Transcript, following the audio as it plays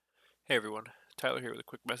Hey everyone, Tyler here with a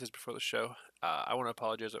quick message before the show. I want to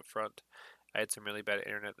apologize up front. I had some really bad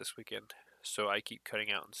internet this weekend, so I keep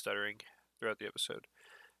cutting out and stuttering throughout the episode.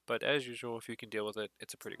 But as usual, if you can deal with it,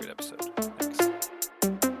 it's a pretty good episode. Thanks.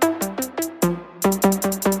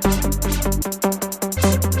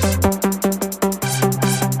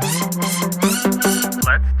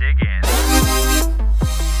 Let's dig in.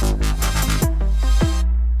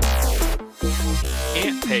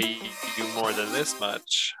 Can't pay you more than this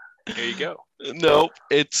much. Here you go. Nope,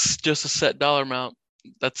 it's just a set dollar amount.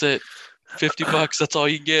 That's it. $50. That's all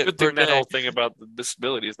you get Good per thing that day. whole thing about the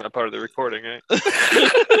disability is not part of the recording, right?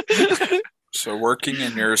 So working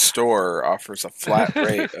in your store offers a flat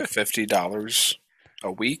rate of $50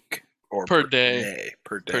 a week or Per day.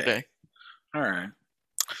 Per day. Per day. All right.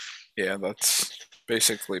 Yeah, that's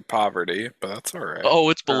basically poverty, but that's all right. Oh,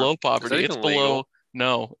 it's below poverty. that It's even below. legal?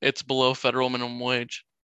 No, it's below federal minimum wage.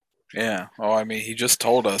 Yeah. Oh, I mean, he just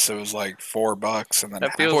told us it was like $4, and then That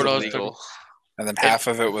half, feels $4 illegal. and then half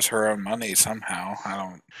of it was her own money somehow.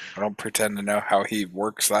 I don't pretend to know how he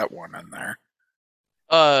works that one in there.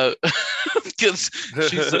 Because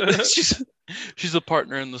she's a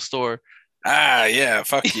partner in the store. Ah, yeah.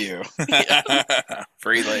 Fuck you.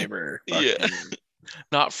 Free labor. Fuck Yeah. you.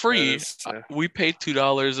 Not free. Yes, We paid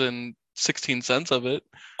 $2.16 of it.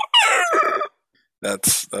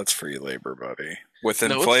 That's free labor, buddy. With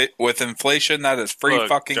No, with inflation, that is free Look,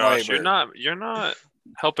 fucking Josh, labor. you're not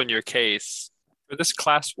helping your case for this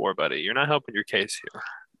class war, buddy. You're not helping your case here.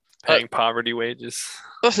 Paying poverty wages.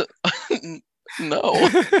 No.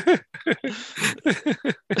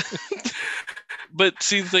 But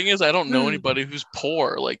see, the thing is, I don't know anybody who's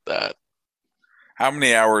poor like that. How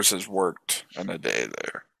many hours is worked in a day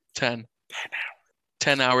there? 10.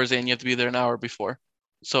 10 hours and you have to be there an hour before.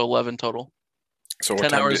 So 11 total. So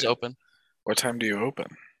 10 hours open. what time do you open?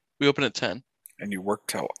 We open at 10. And you work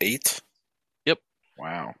till 8? Yep.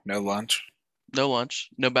 Wow. No lunch? No lunch.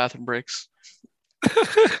 No bathroom breaks.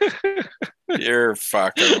 You're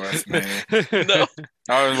fucking with me. No.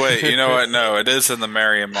 Oh, wait. You know what? No, it is in the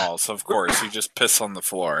Marion Mall. So, of course, you just piss on the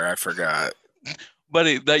floor. I forgot.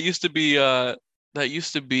 Buddy, that used to be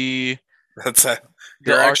That's a,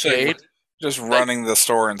 the you're actually arcade. just running the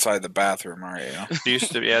store inside the bathroom, aren't you? There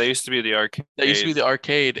used to be the arcade. That used to be the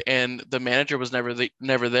arcade, and the manager was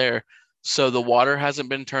never there. So the water hasn't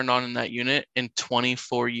been turned on in that unit in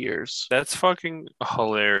 24 years. That's fucking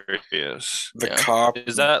hilarious. The Yeah. cop,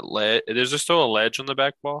 Is that lead? Is there still a ledge on the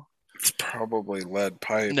back wall? it's probably lead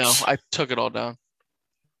pipes. No, I took it all down.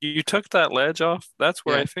 You took that ledge off? That's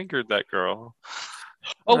where Yeah. I fingered that girl.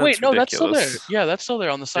 Oh That's wait, no, that's still there. ridiculous. Yeah, that's still there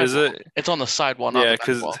on the sidewall. Is it? It's on the sidewall, not Yeah,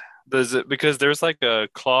 the back wall. because there's like a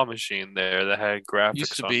claw machine there that had Used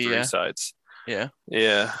graphics to on be, three yeah. sides. Yeah.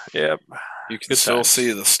 Yeah, yep. You can Good still times.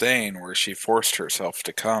 see the stain where she forced herself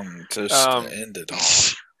to come just Um, to end it all.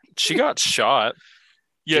 She got shot.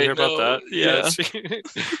 Yeah, Did you hear no, about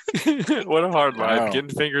that? Yeah. What a hard life. Wow. Getting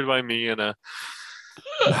fingered by me in a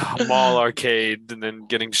mall arcade and then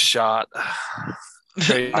getting shot.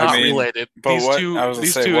 Crazy. Not I mean, related. but These what- two I was gonna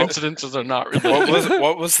these say, two what- incidences are not related.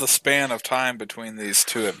 What was the span of time between these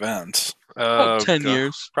two events? About 10 God.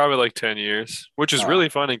 years. Probably like 10 years, which is Oh. really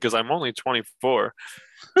funny because I'm only 24.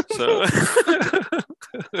 So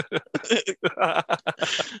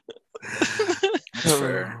That's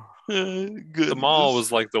fair. the mall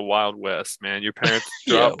was like the Wild West, man. Your parents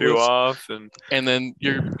Yeah, drop it you was. off, and And then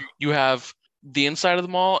you have the inside of the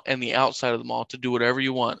mall and the outside of the mall to do whatever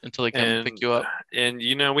you want until they come and pick you up. And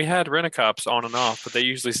we had rent-a-cops on and off, but they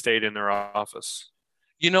usually stayed in their office.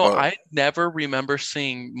 You know, Well- I never remember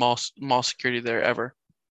seeing mall security there ever.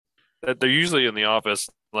 That they're usually in the office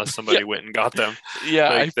unless somebody went and got them. Yeah,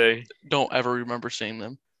 Like I don't ever remember seeing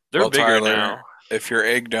them. they're Well, bigger Tyler, now. If your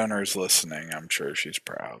egg donor is listening, I'm sure she's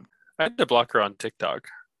proud. I had to block her on TikTok.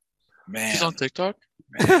 Man, She's on TikTok?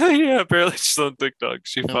 Yeah, apparently she's on TikTok.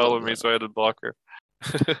 She love followed me, that. so I had to block her.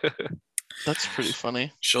 That's pretty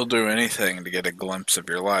funny. she'll do anything to get a glimpse of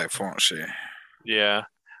your life, won't she? Yeah.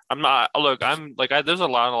 I'm not, look, I'm like, there's a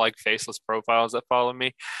lot of like faceless profiles that follow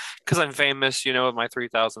me because I'm famous, with my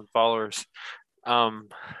 3,000 followers.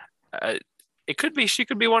 It could be, she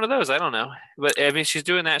could be one of those. I don't know. But I mean, she's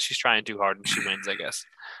doing that. She's trying too hard and she wins, I guess.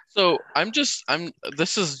 So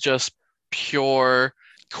this is just pure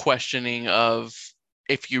questioning of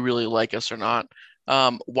if you really like us or not.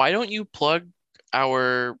 Why don't you plug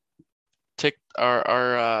our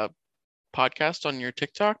our podcast on your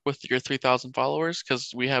TikTok with your 3,000 followers?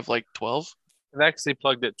 Because we have like 12. I've actually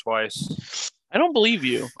plugged it twice. I don't believe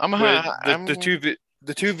you.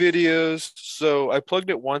 The two videos. So I plugged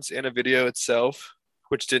it once in a video itself,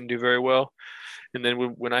 which didn't do very well. And then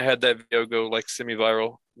when I had that video go like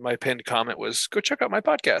semi-viral, my pinned comment was go check out my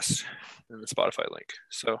podcast and the Spotify link.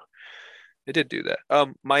 So it did do that.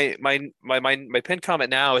 My pinned comment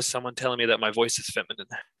now is someone telling me that my voice is feminine,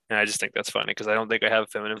 and I just think that's funny because I don't think I have a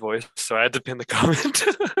feminine voice, so I had to pin the comment.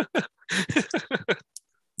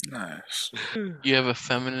 Nice. You have a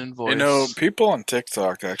feminine voice. You know, people on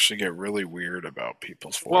TikTok actually get really weird about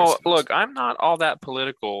people's voices. Well, look, I'm not all that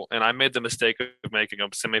political, and I made the mistake of making a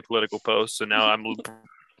semi-political post, so now I'm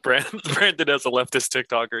branded as a leftist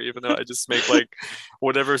TikToker, even though I just make like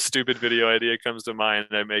whatever stupid video idea comes to mind,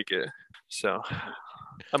 I make it. So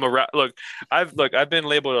I'm a look. I've been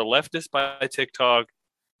labeled a leftist by TikTok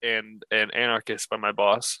and an anarchist by my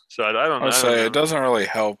boss. So I don't know. I'll say it doesn't really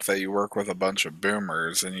help that you work with a bunch of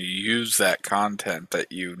boomers and you use that content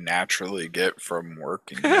that you naturally get from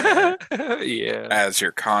working there Yeah. as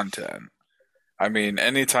your content. I mean,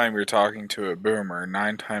 anytime you're talking to a boomer,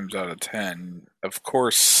 9 times out of 10, of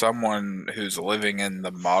course, someone who's living in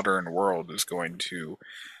the modern world is going to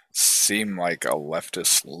seem like a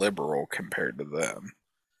leftist liberal compared to them.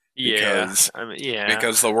 Yeah. Because, I mean, yeah.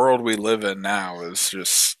 because the world we live in now is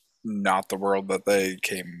just not the world that they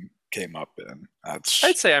came up in. I'd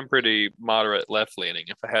say I'm pretty moderate left leaning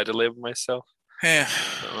if I had to label myself. Yeah,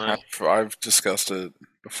 I've discussed it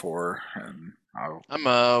before, and I'm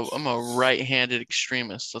a right-handed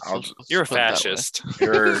extremist. You're a fascist.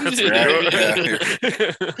 You're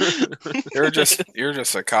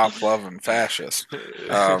just a cop-loving fascist.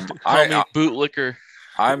 Call me bootlicker.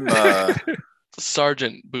 I'm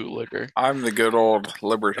Sergeant Bootlicker. I'm the good old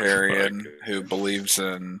libertarian who believes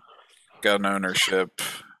in gun ownership,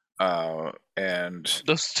 and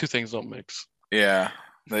those two things don't mix. Yeah,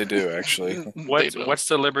 they do actually. What's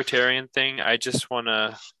the libertarian thing? I just want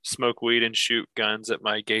to smoke weed and shoot guns at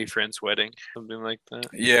my gay friend's wedding, something like that.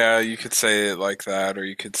 Yeah, you could say it like that, or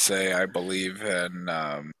you could say I believe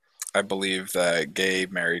that gay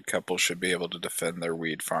married couples should be able to defend their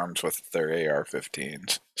weed farms with their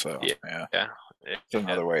AR-15s. So yeah. It's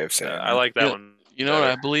another way of saying it. I like that one. You know what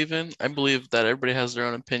I believe in? I believe that everybody has their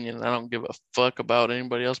own opinion, and I don't give a fuck about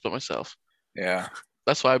anybody else but myself. Yeah.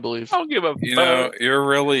 That's what I believe. I don't give a fuck. You know, you're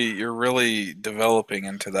really developing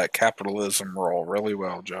into that capitalism role really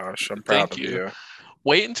well, Josh. I'm proud of you.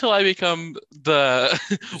 Wait until I become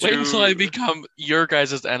your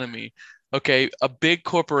guys' enemy. Okay, a big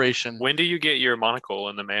corporation. When do you get your monocle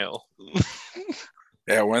in the mail?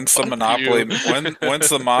 Yeah, when's the Monopoly? When's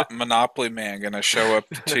the Monopoly man gonna show up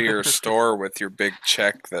to your store with your big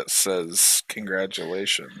check that says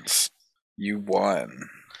 "Congratulations, you won"?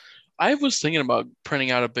 I was thinking about printing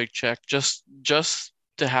out a big check just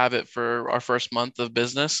to have it for our first month of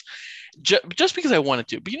business, just because I wanted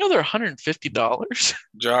to. But they're $150.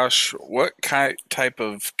 Josh, what type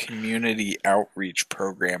of community outreach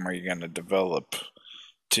program are you going to develop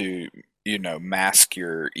to, mask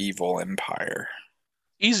your evil empire?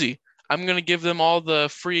 Easy. I'm going to give them all the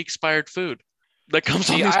free expired food that comes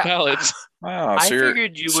on these pallets. Wow, so you're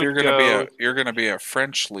going to be a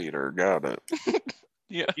French leader. Got it.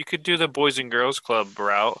 Yeah. You could do the Boys and Girls Club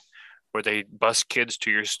route where they bus kids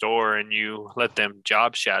to your store and you let them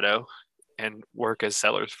job shadow and work as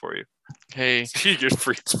sellers for you. Hey, you get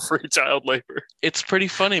free child labor. It's pretty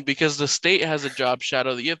funny because the state has a job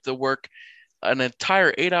shadow that you have to work an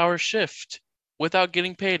entire 8-hour shift without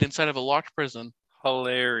getting paid inside of a locked prison.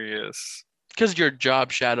 Hilarious. Because you're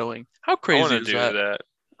job shadowing. How crazy is that?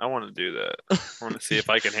 I want to do that. I want to see if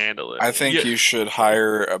I can handle it. I think you should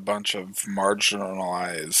hire a bunch of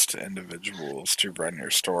marginalized individuals to run your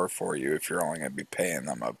store for you if you're only going to be paying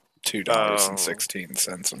them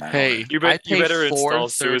 $2.16 an hour. Hey, you better install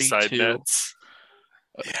suicide nets.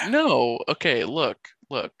 Yeah. No. Okay, look.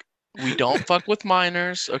 We don't fuck with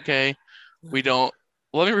minors, okay? We don't...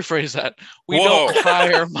 Let me rephrase that. We don't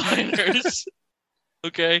hire minors.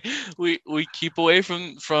 Okay, we keep away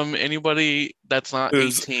from anybody that's not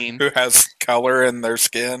 18 who has color in their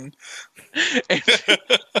skin.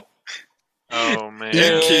 Oh man,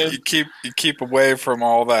 you keep away from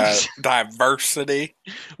all that diversity.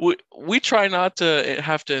 We try not to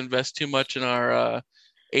have to invest too much in our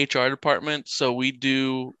HR department, so we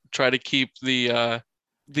do try to keep the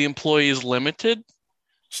employees limited.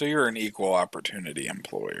 So you're an equal opportunity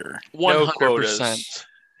employer. 100%.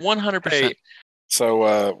 100%.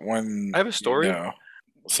 So when I have a story, when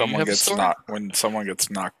someone gets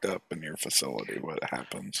knocked up in your facility, what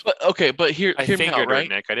happens? But hear me out, right?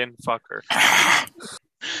 Nick. I didn't fuck her.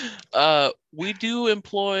 We do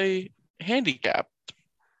employ handicapped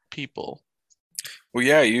people. Well,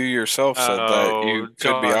 yeah, you yourself said that you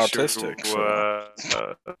could be Joshua. autistic.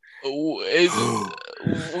 So.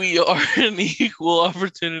 We are an equal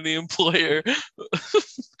opportunity employer,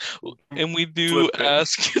 and we do Flip it.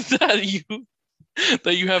 ask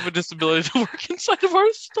that you have a disability to work inside of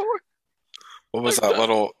our store. What was that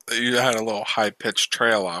little? You had a little high pitched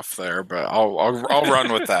trail off there, but I'll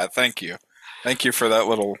run with that. Thank you for that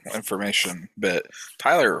little information bit.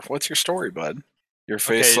 Tyler, what's your story, bud? Your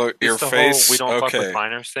face, Okay, your it's the face. whole we don't fuck with Okay,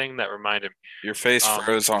 minors thing that reminded me. your face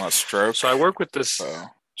froze on a stroke. So I work with this. So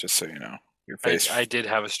just so you know, your I, face. I did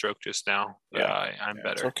have a stroke just now. Yeah, I'm yeah,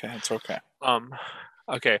 better. It's okay. It's okay.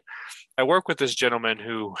 Okay. I work with this gentleman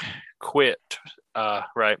who quit,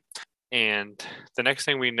 right? And the next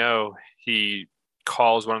thing we know, he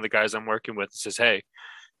calls one of the guys I'm working with and says, "Hey,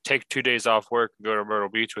 take 2 days off work and go to Myrtle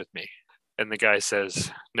Beach with me." And the guy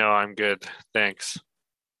says, "No, I'm good. Thanks."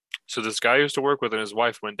 So this guy I used to work with and his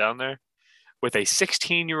wife went down there with a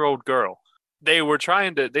 16-year-old girl. They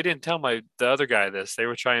didn't tell the other guy this. They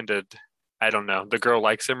were trying to, I don't know, the girl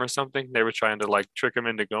likes him or something. They were trying to like trick him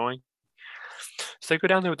into going. So they go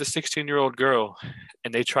down there with the 16-year-old girl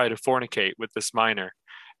and they try to fornicate with this minor.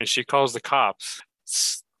 And she calls the cops.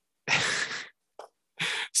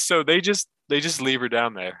 So they just leave her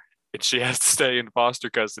down there. And she has to stay in foster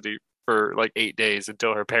custody for like 8 days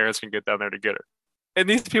until her parents can get down there to get her. And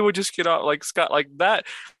these people just get out like Scott, like that.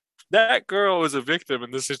 That girl was a victim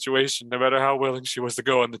in this situation, no matter how willing she was to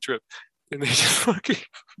go on the trip. And they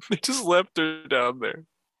just left her down there.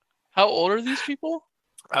 How old are these people?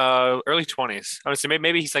 Early 20s. I would say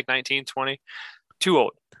maybe he's like 19, 20. Too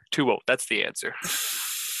old. That's the answer.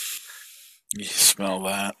 You smell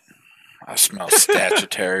that? I smell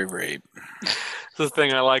statutory rape. The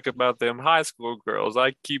thing I like about them high school girls,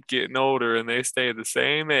 I keep getting older and they stay the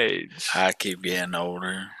same age. I keep getting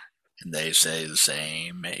older and they stay the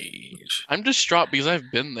same age. I'm distraught because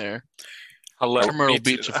I've been there. Myrtle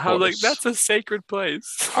Beach, of I was like, course. that's a sacred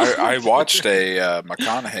place. I watched a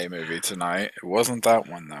McConaughey movie tonight. It wasn't that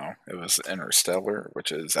one though. It was Interstellar,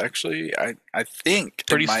 which is actually I think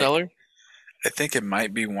pretty stellar. I think it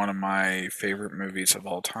might be one of my favorite movies of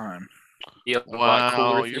all time. Yeah,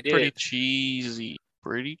 wow, you're pretty cheesy.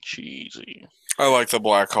 Pretty cheesy. I like the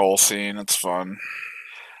black hole scene. It's fun.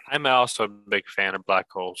 I'm also a big fan of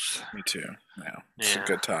black holes. Me too. Yeah, it's a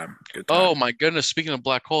good time. Oh my goodness! Speaking of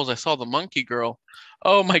black holes, I saw the monkey girl.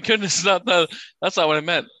 Oh my goodness! That's not what I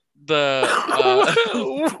meant. Okay.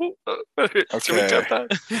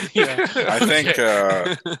 Yeah. I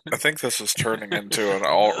think this is turning into an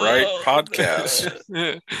alt-right podcast.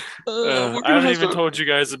 I haven't even told you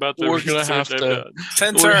guys about the We're gonna have to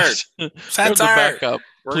censor. Back up.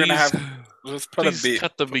 We're gonna have. Let's put a beep.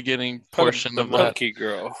 Cut the beginning portion the of monkey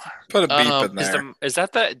girl. Put a beep in there. Is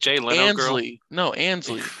that Jay Leno Ansley. girl? No,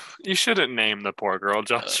 Ansley. You shouldn't name the poor girl,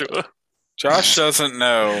 Joshua. Josh doesn't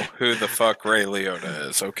know who the fuck Ray Liotta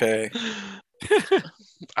is, okay?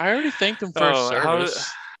 I already thanked him for service.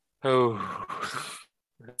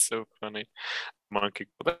 That's so funny. Monkey.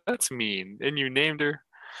 That's mean. And you named her.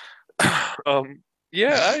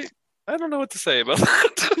 Yeah, I don't know what to say about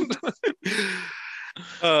that.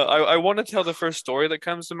 I want to tell the first story that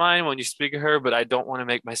comes to mind when you speak of her, but I don't want to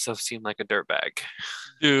make myself seem like a dirtbag.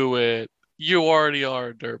 Do it. You already are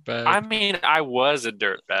a dirtbag. I mean, I was a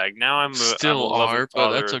dirtbag. Now I'm still are,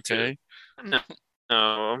 but that's okay. No.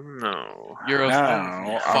 You're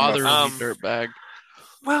a fatherly dirtbag.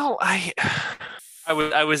 Well, I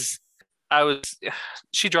was.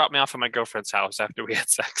 She dropped me off at my girlfriend's house after we had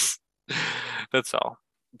sex. That's all.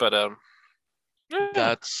 But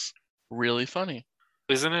that's really funny,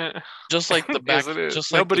 isn't it? Just like the back,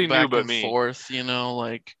 just like nobody the back knew but me. Forth,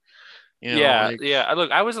 Yeah.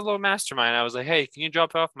 Look, I was a little mastermind. I was like, "Hey, can you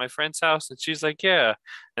drop off at my friend's house?" And she's like, "Yeah."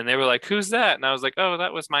 And they were like, "Who's that?" And I was like, "Oh,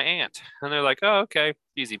 that was my aunt." And they're like, "Oh, okay,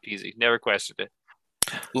 easy peasy." Never questioned it.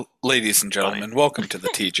 Ladies and gentlemen, welcome to the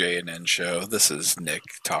TJ and N show. This is Nick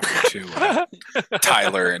talking to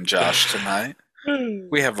Tyler and Josh tonight.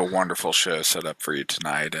 We have a wonderful show set up for you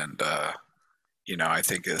tonight, and I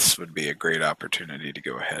think this would be a great opportunity to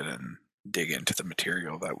go ahead and dig into the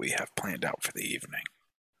material that we have planned out for the evening.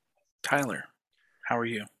 Tyler, how are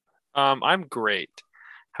you? I'm great.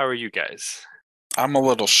 How are you guys? I'm a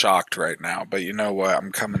little shocked right now, but you know what?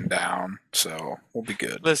 I'm coming down, so we'll be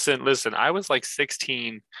good. Listen. I was like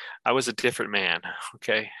 16. I was a different man,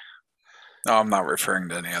 okay? No, I'm not referring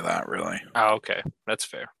to any of that, really. Oh, okay. That's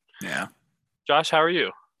fair. Yeah. Josh, how are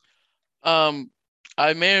you?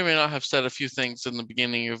 I may or may not have said a few things in the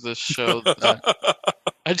beginning of this show that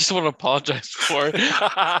I just want to apologize for.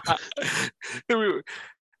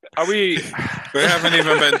 Are we? They haven't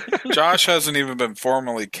even been. Josh hasn't even been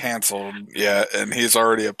formally canceled yet, and he's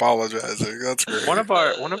already apologizing. That's great. One of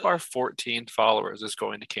our 14 followers is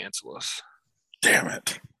going to cancel us. Damn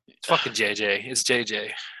it! It's fucking JJ. It's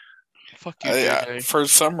JJ. Fuck you, JJ. For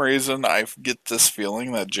some reason, I get this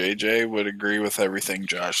feeling that JJ would agree with everything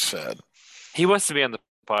Josh said. He wants to be on the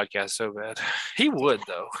podcast so bad. He would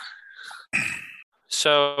though.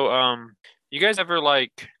 So, you guys ever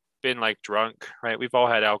been drunk? Right? We've all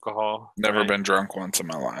had alcohol. Never right? been drunk once in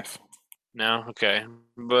my life. No, okay.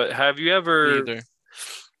 But have you ever Either.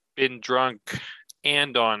 been drunk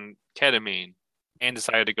and on ketamine and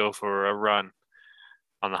decided to go for a run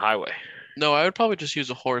on the highway? No, I would probably just use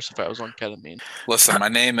a horse if I was on ketamine. Listen, my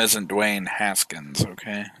name isn't Dwayne Haskins,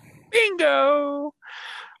 okay? Bingo!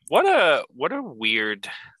 What a weird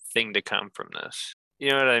thing to come from this. You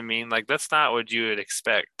know what I mean? That's not what you would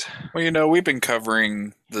expect. Well, we've been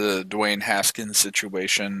covering the Dwayne Haskins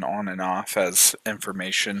situation on and off as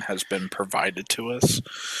information has been provided to us.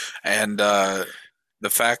 And the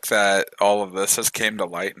fact that all of this has came to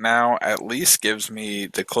light now at least gives me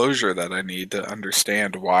the closure that I need to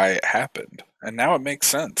understand why it happened. And now it makes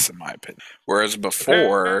sense, in my opinion. Whereas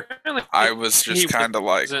before, Apparently, I was just kind of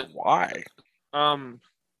like, wasn't- why?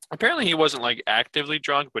 Apparently he wasn't actively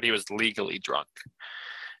drunk, but he was legally drunk.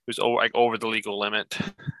 He was over the legal limit.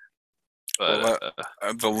 But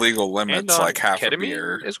The legal limit's like half a ketamine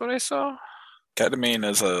beer. is what I saw. Ketamine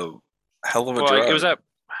is a hell of a drug. It was at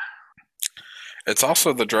It's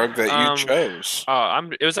also the drug that you chose.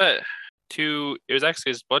 it was at 2. It was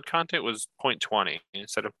actually his blood content was 0.20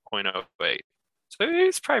 instead of 0.08. So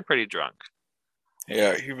he's probably pretty drunk.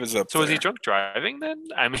 Yeah, he was up So there. was he drunk driving then?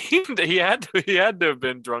 I mean, he had to have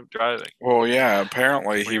been drunk driving. Well, yeah,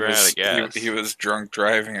 apparently We he ran out was of gas. he was drunk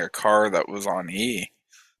driving a car that was on E.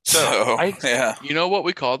 So, yeah. You know what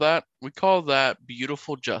we call that? We call that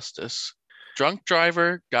beautiful justice. Drunk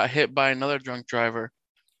driver got hit by another drunk driver.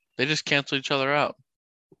 They just cancel each other out.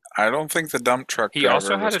 I don't think the dump truck He driver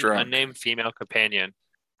also had was an drunk. unnamed female companion.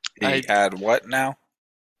 He had what now?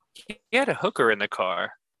 He had a hooker in the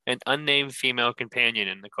car, an unnamed female companion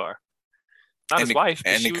in the car. Not his wife,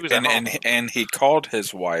 but she was at home. And he called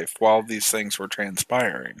his wife while these things were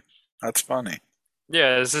transpiring. That's funny.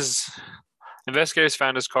 Yeah, this is. Investigators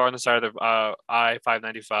found his car on the side of the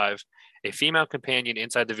I-595. A female companion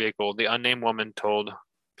inside the vehicle. The unnamed woman told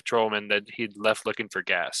patrolman that he'd left looking for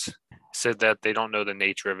gas. Said that they don't know the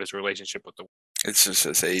nature of his relationship with the. It's just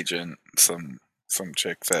his agent, some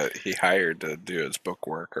chick that he hired to do his book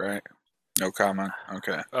work, right? No comment.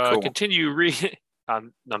 Okay. Cool. Continue read.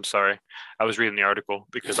 I'm sorry. I was reading the article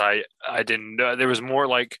because I didn't. There was more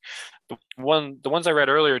the ones I read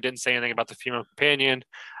earlier didn't say anything about the female companion,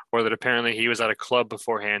 or that apparently he was at a club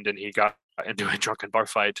beforehand and he got into a drunken bar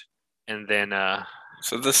fight, and then.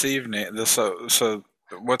 So this evening, so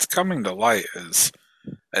what's coming to light is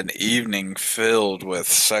an evening filled with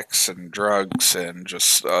sex and drugs and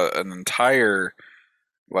just an entire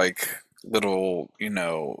little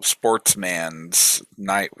sportsman's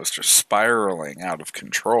night was just spiraling out of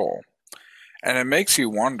control. And it makes you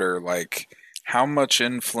wonder how much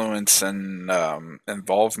influence and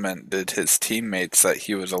involvement did his teammates that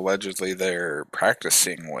he was allegedly there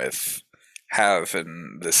practicing with have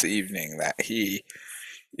in this evening that he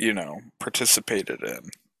participated in,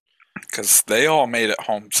 because they all made it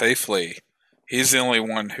home safely. He's the only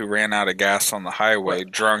one who ran out of gas on the highway,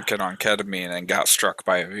 drunk and on ketamine, and got struck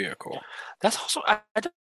by a vehicle. That's also I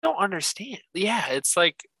don't understand. Yeah, it's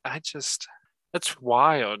that's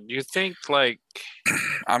wild. You think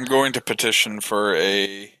I'm going to petition for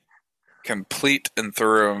a complete and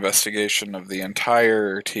thorough investigation of the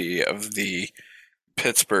entirety of the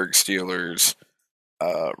Pittsburgh Steelers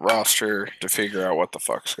roster to figure out what the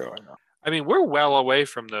fuck's going on. I mean, we're well away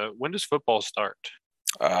from when does football start?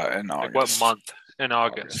 In August. What month? In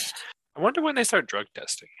August. I wonder when they start drug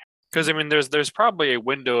testing. Because I mean, there's probably a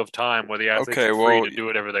window of time where the athletes are free to do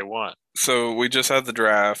whatever they want. So we just had the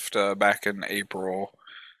draft back in April.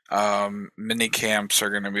 Mini camps are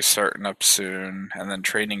going to be starting up soon, and then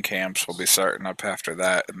training camps will be starting up after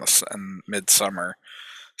that in midsummer.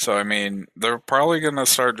 So I mean, they're probably going to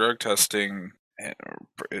start drug testing,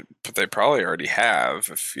 but they probably already have,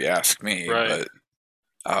 if you ask me. Right.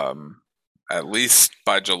 But at least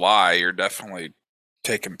by July, you're definitely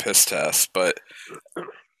taking piss tests. But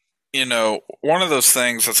one of those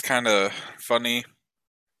things that's kind of funny.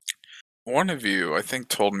 One of you, I think,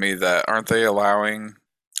 told me that aren't they allowing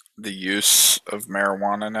the use of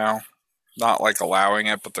marijuana now? Not allowing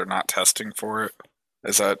it, but they're not testing for it.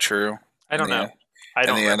 Is that true? I don't know. I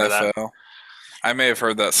don't in the remember NFL. that. I may have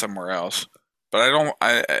heard that somewhere else. but I don't.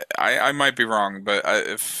 I might be wrong, but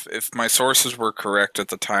if my sources were correct at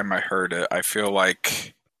the time I heard it, I feel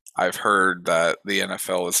like I've heard that the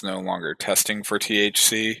NFL is no longer testing for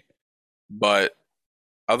THC, but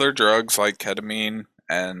other drugs like ketamine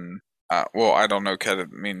and well, I don't know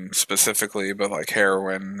ketamine specifically, but like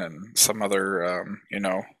heroin and some other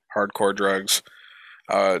hardcore drugs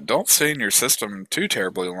don't stay in your system too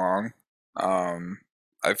terribly long.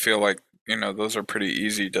 I feel like those are pretty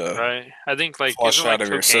easy to Right. I think like flush isn't out like of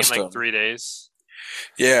your cocaine system. like 3 days.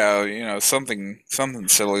 Yeah, something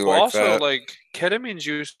silly Well, like also that. like ketamine's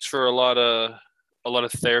used for a lot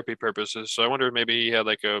of therapy purposes. So I wonder if maybe he had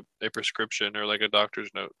like a prescription or like a doctor's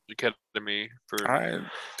note to ketamine for I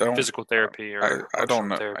don't. physical therapy or I don't functional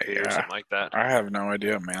know. therapy or Yeah, something like that. I have no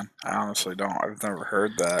idea, man. I honestly don't. I've never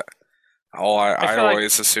heard that. All I I feel like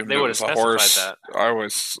always assumed they it would have was a specified horse. that. I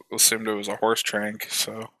always assumed it was a horse trank.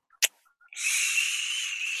 So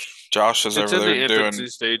Josh is It's over in the there infancy doing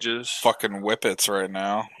stages. fucking whippets right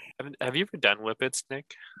now. Have you ever done whippets,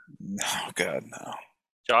 Nick? No, God, no.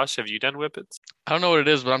 Josh, have you done whippets? I don't know what it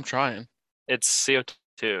is, but I'm trying. It's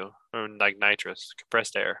CO2 or like nitrous,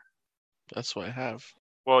 compressed air. That's what I have.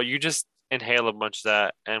 Well, you just inhale a bunch of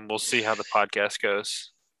that, and we'll see how the podcast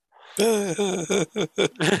goes. We'll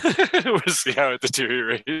see how it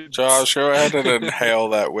deteriorates. Josh, go ahead and inhale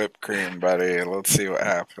that whipped cream, buddy. Let's see what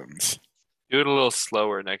happens. Do it a little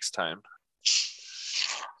slower next time.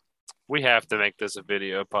 We have to make this a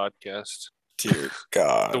video podcast. Dear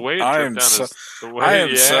God, The way it I dripped am down so. is the way.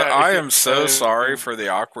 I am so sorry for the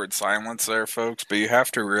awkward silence there, folks. But you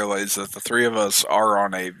have to realize that the three of us are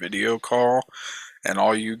on a video call, and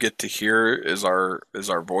all you get to hear is our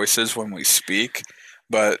voices when we speak.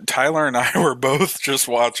 But Tyler and I were both just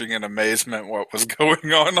watching in amazement what was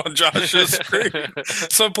going on Josh's screen.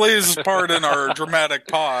 So please pardon our dramatic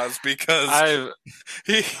pause because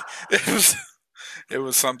it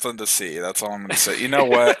was something to see. That's all I'm going to say. You know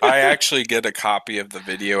what? I actually get a copy of the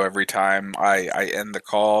video every time I end the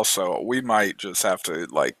call, so we might just have to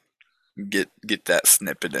like get that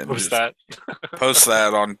snippet in. Post that. Post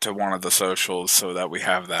that onto one of the socials so that we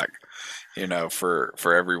have that, for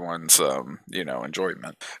everyone's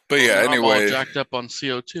enjoyment. But yeah, I'm all anyway, jacked up on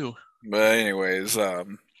CO2. but anyways,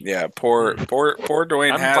 yeah, poor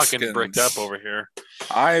Dwayne I'm Haskins. fucking bricked up over here.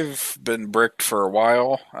 I've been bricked for a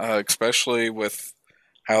while, especially with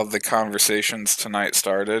how the conversations tonight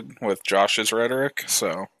started with Josh's rhetoric.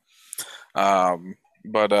 So,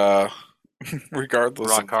 but regardless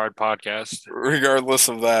Rock Hard podcast. regardless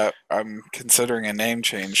of that, I'm considering a name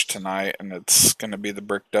change tonight, and it's going to be the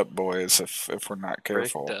Bricked Up Boys if we're not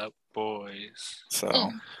careful. Bricked Up Boys.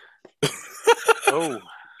 So,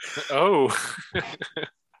 Oh.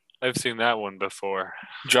 I've seen that one before.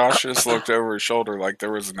 Josh just looked over his shoulder like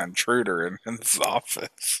there was an intruder in his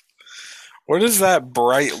office. What is that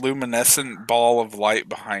bright luminescent ball of light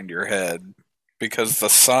behind your head? Because the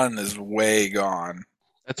sun is way gone.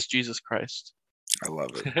 That's Jesus Christ. I love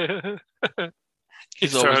it.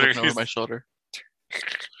 He's always looking over my shoulder.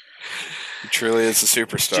 He truly is a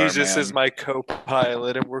superstar. Jesus man. is my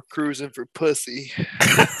co-pilot, and we're cruising for pussy.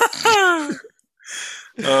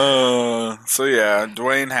 So yeah,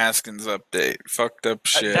 Dwayne Haskins update. Fucked up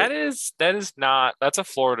shit. That is not. That's a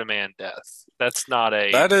Florida man death. That's not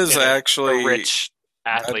a. That is a actually rich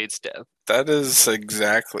athlete's death. That is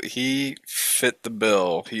exactly. He fit the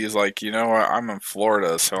bill. He's like, you know what? I'm in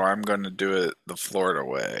Florida, so I'm going to do it the Florida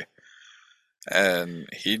way, and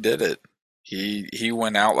he did it. He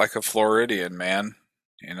went out like a Floridian, man.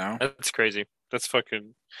 That's crazy. That's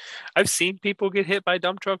fucking. I've seen people get hit by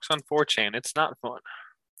dump trucks on 4chan. It's not fun.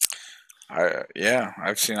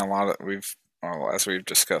 I've seen a lot of as we've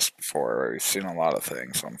discussed before, we've seen a lot of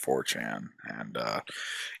things on 4chan, and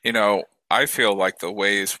I feel like the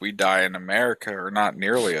ways we die in America are not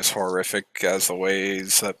nearly as horrific as the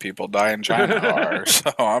ways that people die in China are.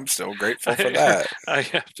 So I'm still grateful for that. I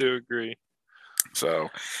have to agree. So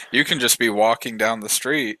you can just be walking down the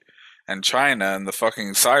street in China and the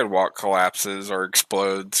fucking sidewalk collapses or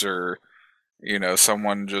explodes, or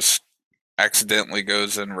someone just accidentally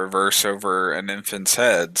goes in reverse over an infant's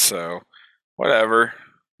head. So whatever.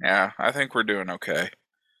 Yeah, I think we're doing okay.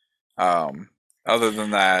 Other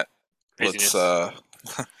than that, let's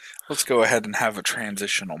go ahead and have a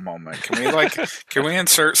transitional moment. Can we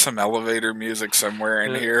insert some elevator music somewhere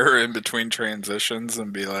in here in between transitions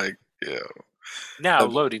and be like, now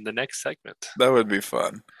loading the next segment. That would be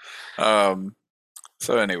fun.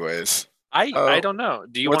 So anyways, I don't know.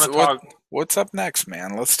 Do you want to talk? What's up next,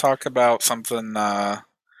 man? Let's talk about something. I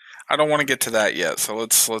don't want to get to that yet. So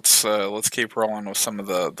let's keep rolling with some of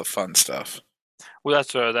the fun stuff. Well,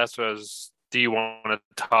 that's what I was. Do you want to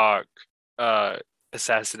talk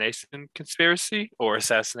assassination conspiracy or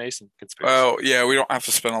assassination conspiracy? Well, yeah, we don't have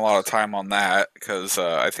to spend a lot of time on that because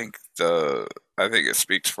I think it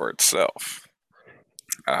speaks for itself.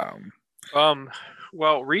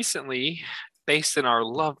 Well, recently, based in our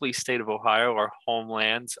lovely state of Ohio, our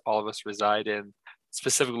homeland, all of us reside in,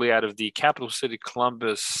 specifically out of the capital city,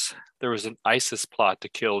 Columbus, there was an ISIS plot to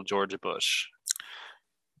kill George Bush.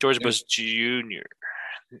 George Bush Jr.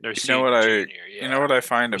 You know what I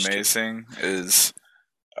find amazing is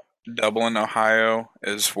Dublin, Ohio,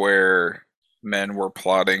 is where men were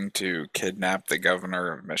plotting to kidnap the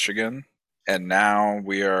governor of Michigan, and now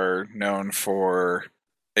we are known for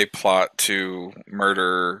a plot to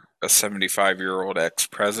murder a 75-year-old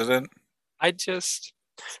ex-president.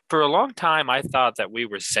 For a long time, I thought that we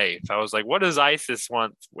were safe. I was like, what does ISIS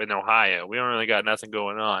want in Ohio? We don't really got nothing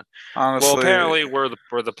going on. Honestly, well, apparently we're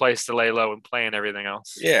the place to lay low and plan everything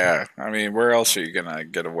else. Yeah, I mean, where else are you gonna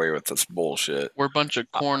get away with this bullshit? We're a bunch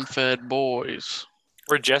of corn-fed boys.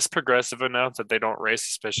 We're just progressive enough that they don't raise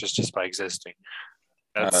suspicious just by existing.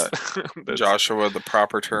 That's Joshua, the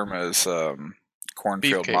proper term is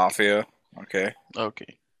cornfield Beefcake. mafia. Okay.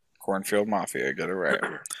 Cornfield mafia, get it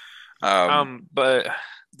right. But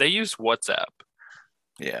they use WhatsApp.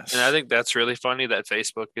 Yes. And I think that's really funny that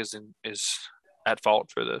Facebook is at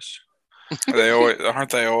fault for this.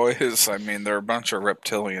 Aren't they always? I mean, they're a bunch of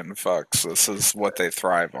reptilian fucks. This is what they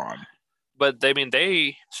thrive on. But they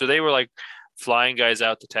were like flying guys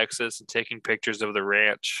out to Texas and taking pictures of the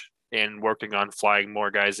ranch and working on flying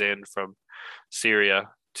more guys in from Syria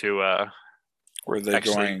to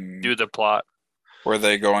do the plot. Were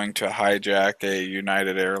they going to hijack a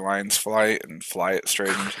United Airlines flight and fly it straight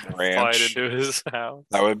into the ranch? Fly it into his house.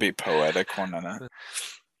 That would be poetic, wouldn't it?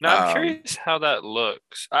 Now, I'm curious how that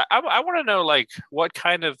looks. I want to know, like, what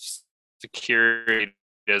kind of security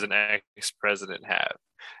does an ex-president have?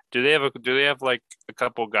 Do they have like a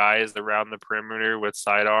couple guys around the perimeter with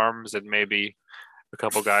sidearms and maybe a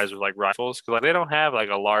couple guys with like rifles? Because like, they don't have like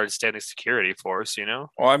a large standing security force, you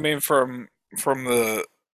know? Well, I mean, from the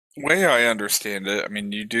way I understand it, I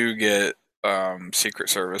mean, you do get Secret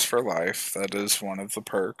Service for life. That is one of the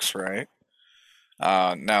perks, right?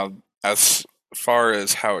 Now, as far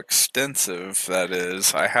as how extensive that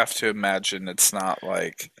is, I have to imagine it's not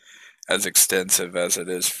like as extensive as it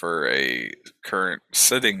is for a current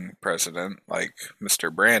sitting president like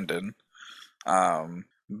Mr. Brandon.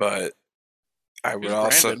 But I would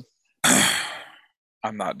also...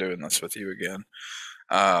 I'm not doing this with you again.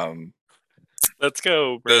 Let's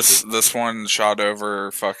go, Brandon. This one shot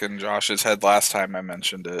over fucking Josh's head last time I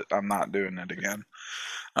mentioned it. I'm not doing it again.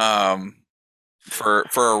 For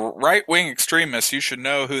a right-wing extremist, you should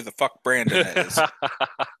know who the fuck Brandon is.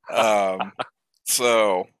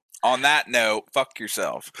 So, on that note, fuck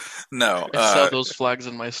yourself. No. I sell those flags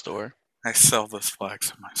in my store. I sell those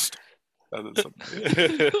flags in my store. That is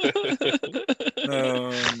amazing.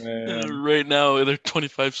 Oh, man. Right now, they're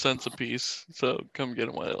 25 cents a piece, so come get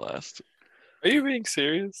them while they last. Are you being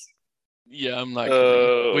serious? Yeah, I'm not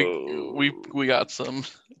kidding. We got some.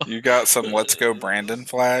 You got some Let's Go Brandon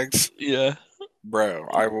flags? Yeah. Bro,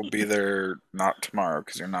 I will be there, not tomorrow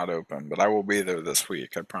because you're not open, but I will be there this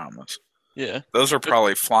week, I promise. Yeah. Those are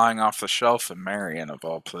probably flying off the shelf in Marion, of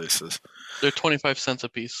all places. They're 25 cents a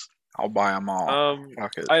piece. I'll buy them all.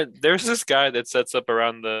 Fuck it. There's this guy that sets up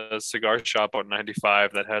around the cigar shop on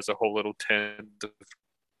 95 that has a whole little tent of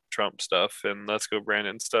Trump stuff and Let's Go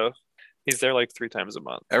Brandon stuff. He's there like 3 times a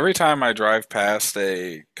month. Every time I drive past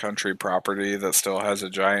a country property that still has a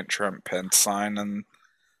giant Trump Pence sign in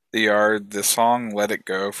the yard, the song Let It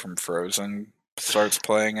Go from Frozen starts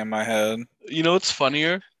playing in my head. You know what's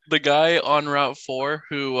funnier? The guy on Route 4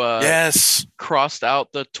 who yes, crossed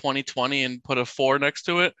out the 2020 and put a 4 next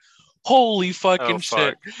to it. Holy fucking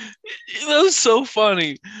shit. That was so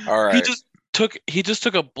funny. All right. He just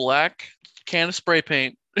took a black can of spray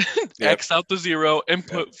paint, X'd out the 0 and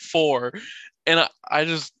put 4. And I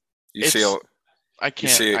just you see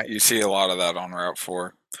a lot of that on Route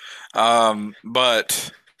 4.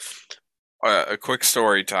 But a quick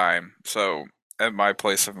story time. So at my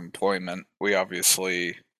place of employment, we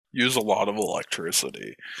obviously use a lot of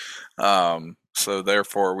electricity. So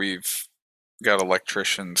therefore we've got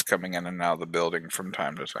electricians coming in and out of the building from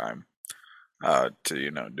time to time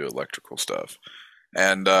to do electrical stuff.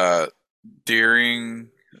 And during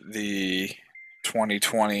the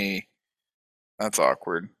 2020, that's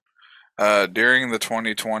awkward. During the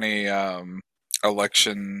 2020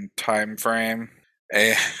 election time frame,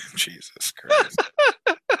 Jesus Christ,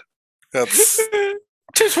 that's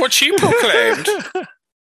 'tis what she proclaimed.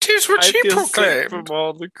 'Tis what she proclaimed. From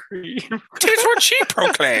all the cream. 'Tis what she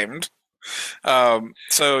proclaimed.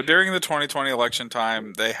 So during the 2020 election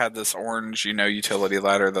time, they had this orange, utility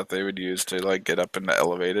ladder that they would use to like get up into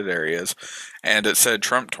elevated areas, and it said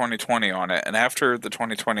Trump 2020 on it. And after the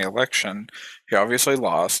 2020 election, he obviously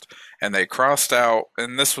lost, and they crossed out,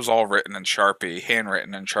 and this was all written in Sharpie,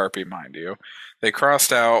 handwritten in Sharpie, mind you. They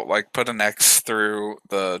crossed out, like, put an X through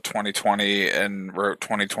the 2020 and wrote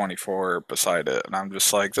 2024 beside it. And I'm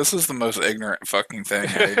just like, this is the most ignorant fucking thing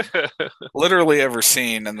I've literally ever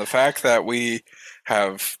seen. And the fact that we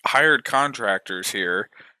have hired contractors here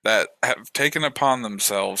that have taken upon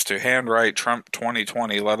themselves to handwrite Trump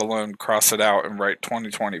 2020, let alone cross it out and write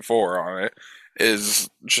 2024 on it, is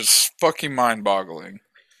just fucking mind-boggling.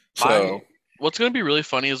 So, What's going to be really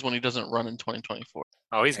funny is when he doesn't run in 2024.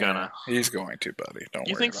 Oh, he's yeah, gonna. he's going to, buddy. Don't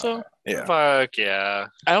You worry think about so? it. Yeah. Fuck yeah.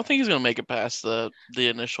 I don't think he's going to make it past the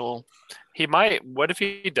initial. He might. What if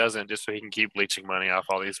he doesn't, just so he can keep leeching money off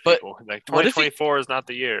all these But people? Like what if he- 2024 is not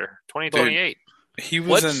the year. 2028. He was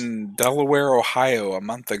What's- in Delaware, Ohio a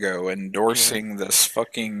month ago endorsing this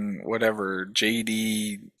fucking whatever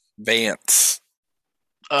JD Vance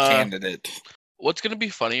candidate. What's going to be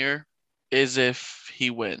funnier is if he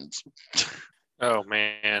wins. Oh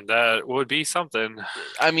man, that would be something.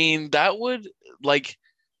 I mean, that would, like,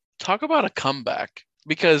 talk about a comeback,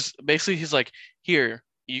 because basically he's like, here,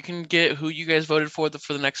 you can get who you guys voted for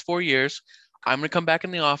the next 4 years. I'm going to come back in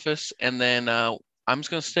the office, and then I'm just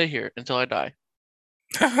going to stay here until I die.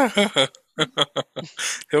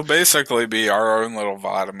 He'll basically be our own little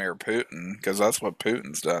Vladimir Putin, because that's what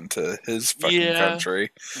Putin's done to his fucking country.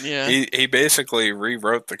 Yeah. He basically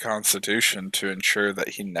rewrote the Constitution to ensure that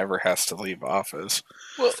he never has to leave office.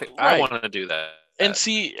 Well, I right. want to do that. And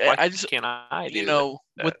see, Why I just, can't I do you know,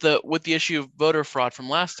 that? with the issue of voter fraud from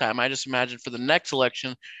last time, I just imagine for the next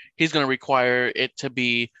election, he's going to require it to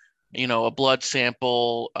be, a blood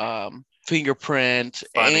sample, fingerprint,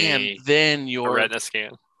 Funny. and then A your retina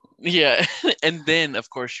scan. yeah, and then of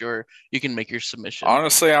course you can make your submission.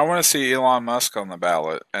 Honestly, I want to see Elon Musk on the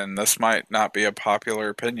ballot, and this might not be a popular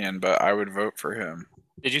opinion, but I would vote for him.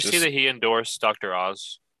 Did you see Just- that he endorsed Dr.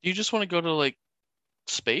 Oz? Do you just want to go to like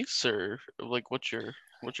space, or like what's your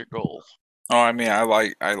goal? Oh, I mean, I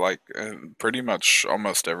like pretty much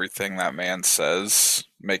almost everything that man says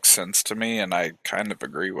makes sense to me, and I kind of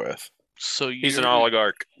agree with. So He's an you're-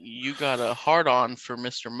 oligarch. You got a hard on for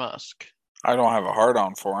Mr. Musk. I don't have a hard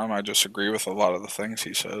on for him. I just agree with a lot of the things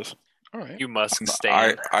he says. All right. You Musk I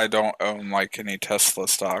stand. I don't own like any Tesla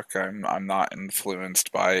stock. I'm not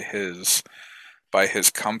influenced by his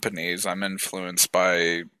companies. I'm influenced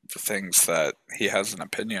by the things that he has an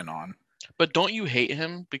opinion on. But don't you hate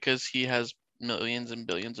him because he has millions and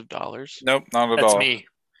billions of dollars? Nope, not at That's all. me.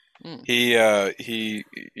 He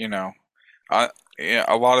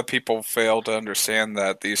a lot of people fail to understand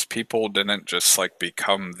that these people didn't just like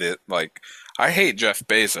become the like. I hate Jeff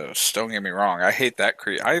Bezos. Don't get me wrong. I hate that.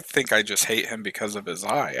 I think I just hate him because of his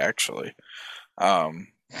eye, actually.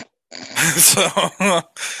 So,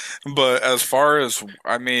 but as far as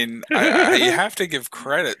I mean, you have to give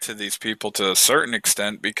credit to these people to a certain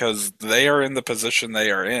extent because they are in the position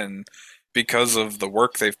they are in because of the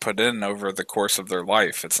work they've put in over the course of their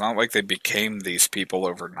life. It's not like they became these people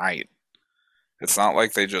overnight. It's not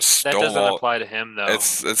like they just That stole. doesn't apply to him though.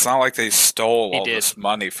 It's not like they stole He all did. this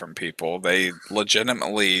money from people. They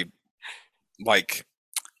legitimately like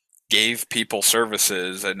gave people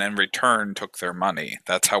services and in return took their money.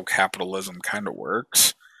 That's how capitalism kind of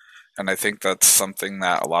works. And I think that's something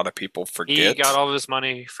that a lot of people forget. He got all of his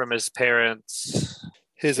money from his parents.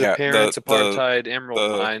 His Yeah, parents' the- apartheid emerald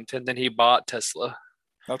the- mine, and then he bought Tesla.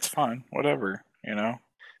 That's fine, whatever,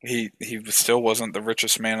 He still wasn't the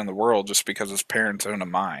richest man in the world just because his parents own a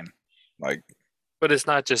mine. Like, But it's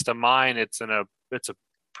not just a mine; it's a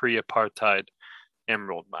pre-apartheid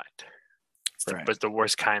emerald mine. Right. But the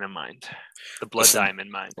worst kind of mine, the blood Listen.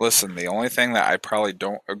 diamond mine. listen, the only thing that I probably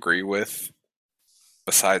don't agree with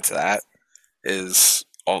besides that is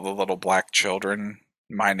all the little black children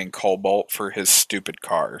mining cobalt for his stupid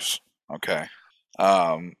cars. Okay.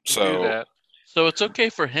 Do So that. So it's okay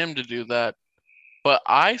for him to do that, but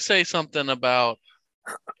I say something about,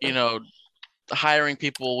 hiring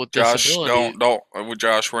people with Josh, disabilities.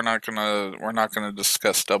 Josh, we're not gonna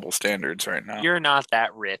discuss double standards right now. You're not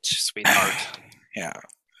that rich, sweetheart. Yeah.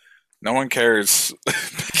 No one cares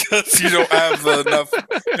because you don't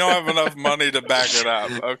have enough money to back it up,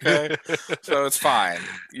 okay? So it's fine.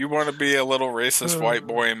 You want to be a little racist white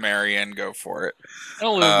boy and Marion, go for it. I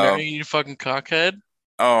don't live in Marion, you fucking cockhead.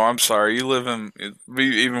 Oh, I'm sorry. You live in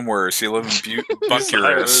even worse. You live in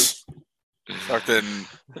Bucyrus. Fucking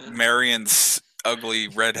Marion's ugly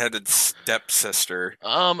redheaded stepsister.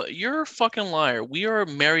 You're a fucking liar. We are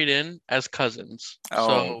married in as cousins. Oh,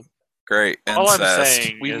 So great. All I'm Incest.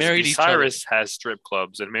 saying We is married each other. Cyrus has strip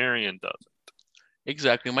clubs and Marion doesn't.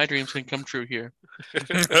 exactly, my dreams can come true here.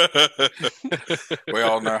 We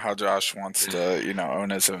all know how Josh wants to, own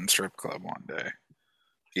his own strip club one day.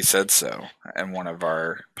 He said so in one of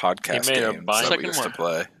our podcast made a games bind- that Second we used to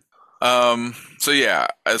one. play. So yeah,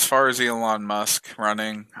 as far as Elon Musk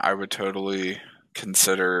running, I would totally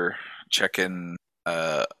consider checking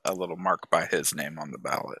a little mark by his name on the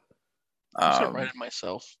ballot. I should write it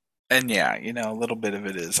myself. And yeah, a little bit of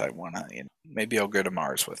it is I want to, maybe I'll go to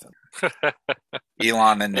Mars with him.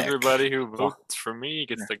 Elon and Nick. Everybody who votes for me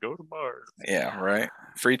gets to go to Mars. Yeah, right.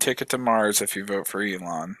 Free ticket to Mars if you vote for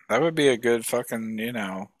Elon. That would be a good fucking,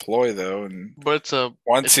 ploy though. And But it's a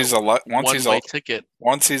once he's one-way ticket.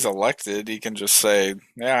 once he's elected, he can just say,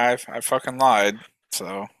 "Yeah, I fucking lied."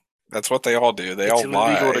 So that's what they all do. They It's all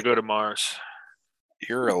lie. illegal to go to Mars.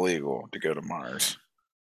 You're illegal to go to Mars.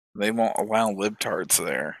 They won't allow libtards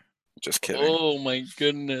there. Just kidding. Oh my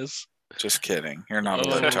goodness. Just kidding. You're not a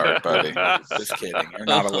Oh. libtard, buddy. Just kidding. You're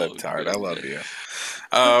not a Oh, libtard. I love you.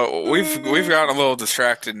 We've gotten a little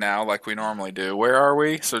distracted now, like we normally do. Where are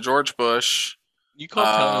we? So George Bush. You call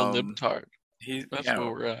Tyler a libtard. That's That's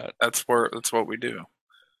where we're at. That's what we do.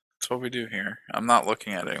 That's what we do here. I'm not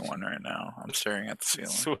looking at anyone right now. I'm staring at the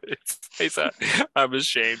ceiling. I'm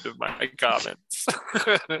ashamed of my comments.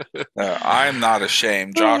 I'm not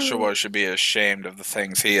ashamed. Joshua should be ashamed of the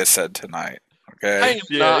things he has said tonight. I Okay? am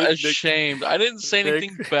Yeah, not Nick- ashamed. I didn't say Nick-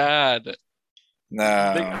 anything bad.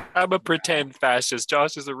 No. I'm a pretend fascist.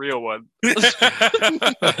 Josh is a real one. It's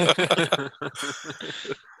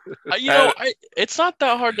not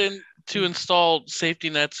that hard to install safety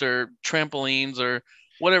nets or trampolines or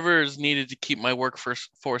whatever is needed to keep my workforce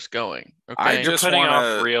going. I Okay. You're just putting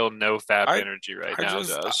wanna- off real no-fap I- energy right I now,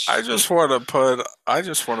 just, Josh. I just want to put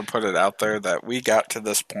it out there that we got to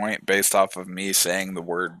this point based off of me saying the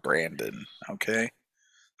word Brandon. Okay,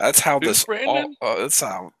 that's how Who's this. Brandon? That's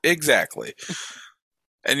how exactly.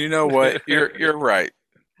 And you know what? You're right.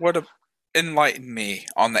 Enlighten me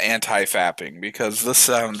on the anti-fapping because this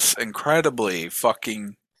sounds incredibly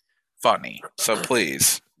fucking funny. So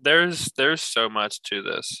please. There's so much to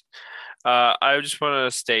this. I just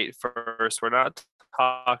want to state first, we're not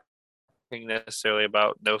talking necessarily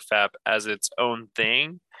about NoFap as its own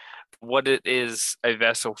thing, what it is a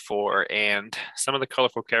vessel for, and some of the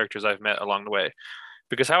colorful characters I've met along the way.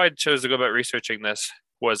 Because how I chose to go about researching this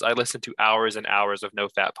was I listened to hours and hours of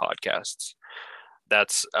NoFap podcasts.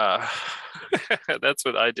 That's that's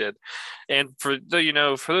what I did. And for those of you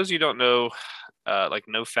who don't know, like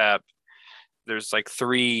NoFap, there's like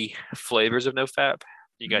 3 flavors of NoFap.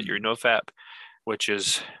 You got your NoFap, which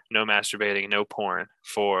is no masturbating, no porn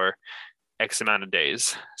for X amount of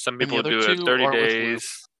days. Some And the people other do it two 30 are with lube.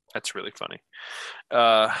 days. That's really funny.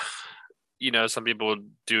 Some people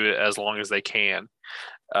do it as long as they can.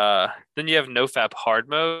 Then you have NoFap hard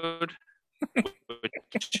mode,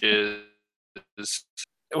 which is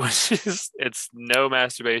it's no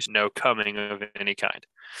masturbation, no coming of any kind.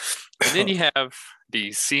 And then you have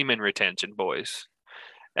the semen retention boys.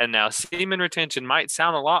 And now semen retention might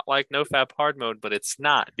sound a lot like NoFap hard mode, but it's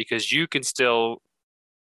not, because you can still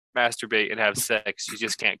masturbate and have sex. You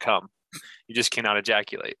just can't come. You just cannot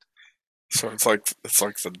ejaculate. So it's like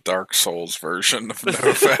the Dark Souls version of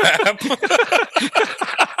NoFap.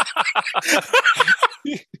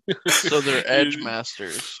 So they're edge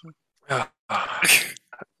masters.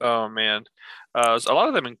 Oh man, so a lot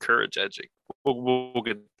of them encourage edging. We'll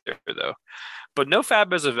get there though. But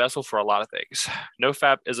NoFap is a vessel for a lot of things.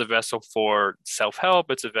 NoFap is a vessel for self-help.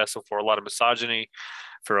 It's a vessel for a lot of misogyny,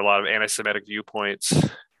 for a lot of anti-Semitic viewpoints,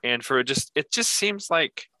 and it just seems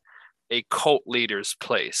like a cult leader's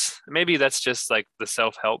place. Maybe that's just like the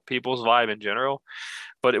self-help people's vibe in general,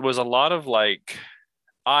 but it was a lot of like,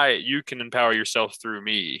 you can empower yourself through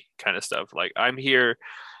me kind of stuff. Like, I'm here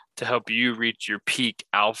to help you reach your peak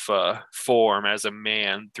alpha form as a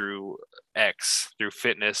man through X, through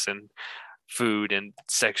fitness and food and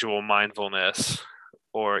sexual mindfulness.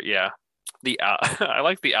 Or I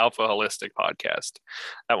like the Alpha Holistic podcast.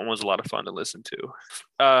 That one was a lot of fun to listen to.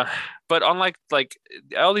 But unlike like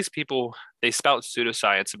all these people, they spout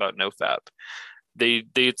pseudoscience about NoFap.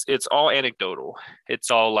 It's all anecdotal.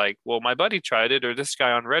 It's all like, well, my buddy tried it, or this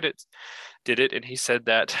guy on Reddit did it, and he said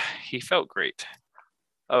that he felt great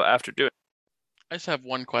after doing I just have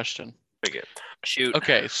one question. it. Shoot.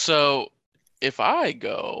 Okay, so if I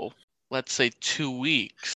go, let's say 2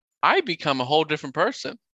 weeks, I become a whole different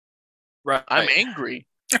person. Right. I'm angry.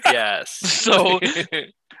 Yes. So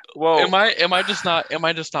Whoa. am I just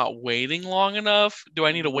not waiting long enough? Do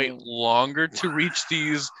I need to wait longer to reach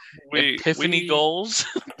these epiphany goals?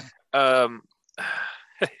 Um,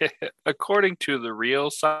 according to the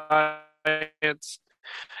real science,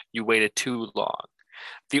 you waited too long.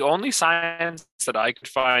 The only science that I could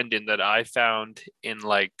find in that I found in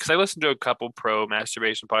like, because I listened to a couple pro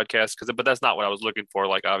masturbation podcasts, but that's not what I was looking for.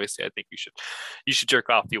 Like, obviously, I think you should jerk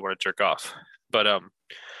off if you want to jerk off. But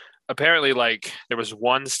apparently, like, there was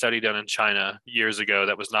one study done in China years ago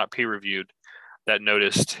that was not peer reviewed that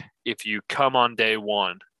noticed if you come on day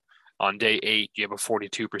one, on day 8, you have a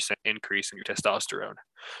 42% increase in your testosterone.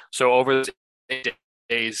 So over the 8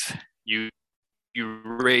 days, you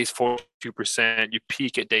raise 42%, you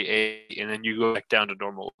peak at day 8, and then you go back down to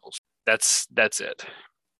normal levels. That's it.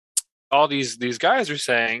 All these guys are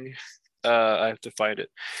saying, I have to find it.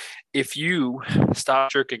 If you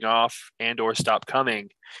stop jerking off and or stop coming,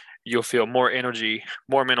 you'll feel more energy,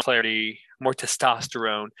 more mental clarity, more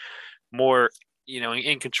testosterone, more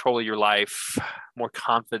in control of your life, more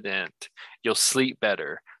confident. You'll sleep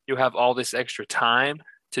better. You'll have all this extra time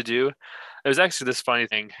to do. There's actually this funny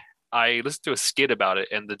thing. I listened to a skit about it,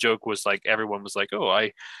 and the joke was like everyone was like, "Oh,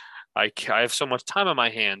 I have so much time on my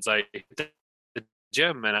hands. I hit the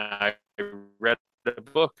gym and I read a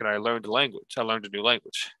book and I learned a language. I learned a new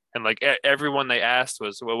language." And like everyone they asked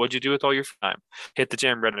was, "Well, what'd you do with all your time?" Hit the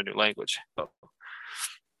gym, read a new language.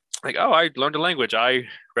 Like, oh, I learned a language. I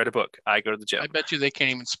read a book. I go to the gym. I bet you they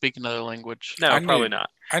can't even speak another language. No, probably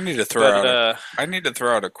not. I need to throw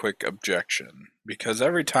out a quick objection because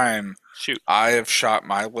every time I have shot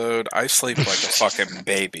my load, I sleep like a fucking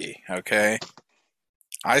baby. Okay,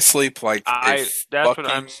 I sleep like a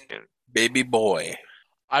fucking baby boy.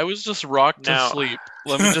 I was just rocked to sleep.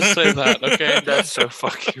 Let me just say that, okay? That's so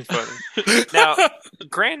fucking funny. Now,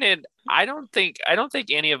 granted, I don't think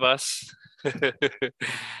any of us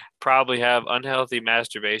probably have unhealthy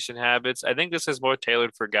masturbation habits. I think this is more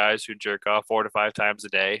tailored for guys who jerk off 4 to 5 times a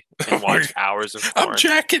day and watch hours of porn. I'm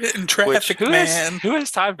jacking it in traffic, man. Who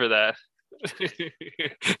has time for that?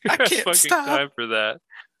 I can't stop. Time for that.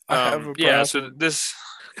 I have a problem. So this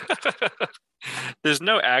there's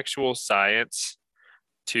no actual science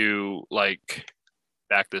to like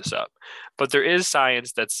back this up, but there is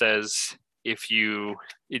science that says if you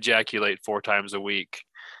ejaculate 4 times a week,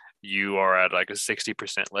 you are at like a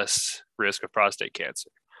 60% less risk of prostate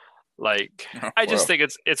cancer. Like, I just think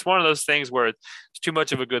it's one of those things where it's too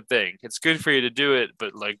much of a good thing. It's good for you to do it,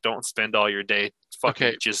 but like, don't spend all your day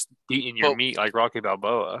fucking just eating your meat like Rocky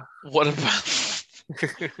Balboa. What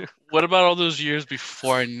about all those years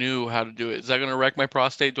before I knew how to do it? Is that going to wreck my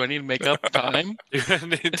prostate? Do I need to make up time? For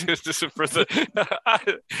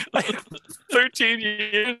the 13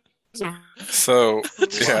 years. So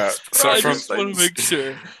yeah. I just want to make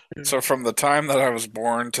sure. So from the time that I was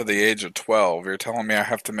born to the age of 12, you're telling me I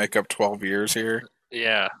have to make up 12 years here?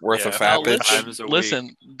 Yeah. Worth of fappage?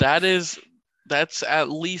 Listen, that's at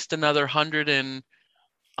least another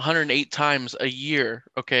 108 times a year.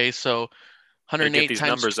 Okay, so 108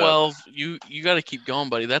 times 12. You got to keep going,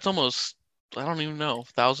 buddy. That's almost, I don't even know,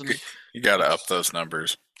 1,000. You got to up those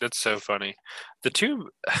numbers. That's so funny. The two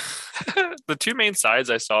main sides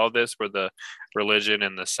I saw of this were the religion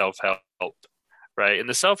and the self-help, right? And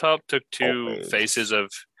the self-help took two faces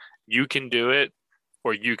of you can do it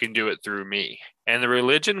or you can do it through me. And the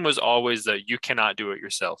religion was always that you cannot do it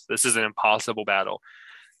yourself. This is an impossible battle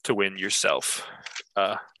to win yourself.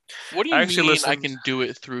 What do you mean I can do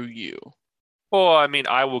it through you? Well, I mean,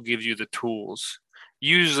 I will give you the tools.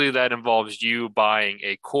 Usually that involves you buying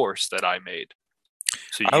a course that I made.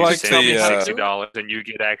 So you send me $60 and you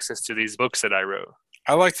get access to these books that I wrote.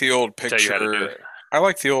 I like the old picture. I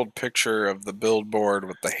like the old picture of the billboard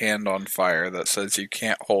with the hand on fire that says you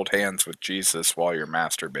can't hold hands with Jesus while you're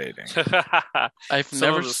masturbating. I've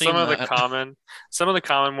never seen some of the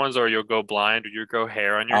common ones are you'll go blind or you'll grow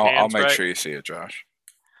hair on your hands. I'll make sure you see it, Josh.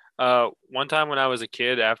 One time when I was a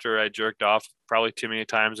kid, after I jerked off probably too many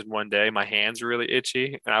times in one day, my hands were really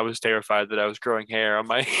itchy, and I was terrified that I was growing hair on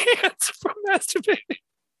my hands from masturbating.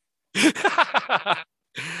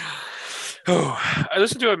 I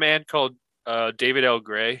listened to a man called David L.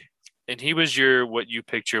 Gray, and he was what you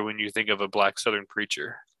picture when you think of a black Southern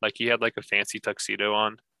preacher. Like he had like a fancy tuxedo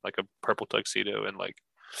on, like a purple tuxedo, and like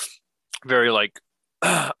very like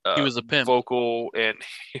he was a pimp, vocal, and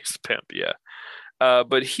he's a pimp, yeah.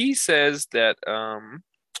 But he says that I'm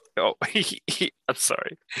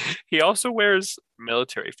sorry. He also wears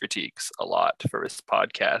military fatigues a lot for his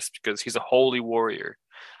podcast because he's a holy warrior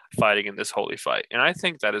fighting in this holy fight, and I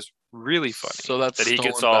think that is really funny. So that's that he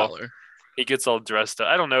gets valor. He gets all dressed up.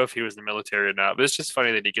 I don't know if he was in the military or not, but it's just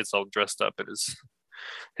funny that he gets all dressed up in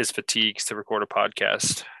his fatigues to record a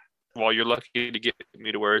podcast. While you're lucky to get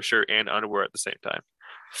me to wear a shirt and underwear at the same time.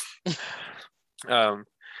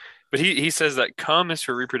 But he says that cum is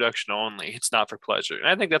for reproduction only. It's not for pleasure. And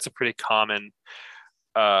I think that's a pretty common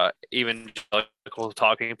evangelical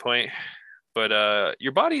talking point. But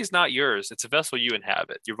your body is not yours. It's a vessel you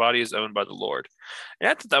inhabit. Your body is owned by the Lord. And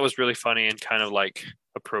I thought that was really funny and kind of like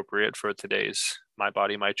appropriate for today's My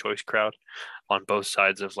Body, My Choice crowd on both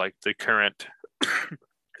sides of like the current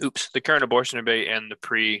the current abortion debate and the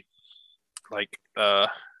pre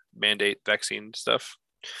mandate vaccine stuff.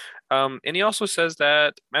 And he also says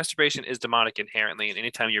that masturbation is demonic inherently, and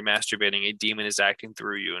anytime you're masturbating, a demon is acting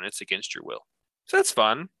through you, and it's against your will. So that's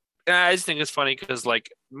fun. And I just think it's funny because,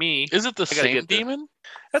 like me, Is it the same demon?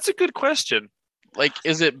 That's a good question. Like,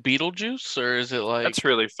 is it Beetlejuice or is it like? That's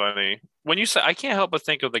really funny. When you say, I can't help but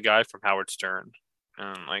think of the guy from Howard Stern,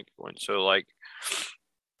 and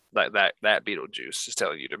that Beetlejuice is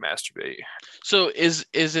telling you to masturbate. So is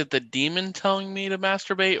it the demon telling me to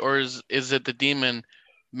masturbate, or is it the demon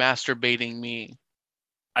masturbating me?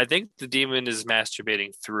 I think the demon is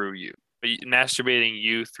masturbating through you, masturbating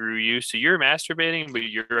you through you. So you're masturbating, but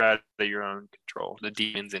you're out of your own control. The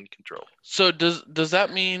demon's in control. So does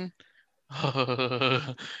that mean?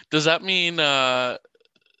 Does that mean?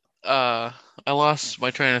 I lost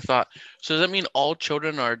my train of thought. So does that mean all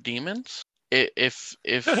children are demons? If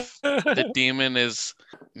the demon is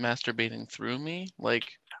masturbating through me,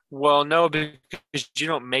 like? Well, no, because you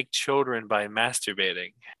don't make children by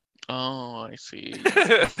masturbating. Oh, I see.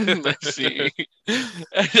 I see.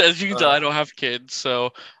 As you can tell, I don't have kids,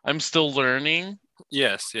 so I'm still learning.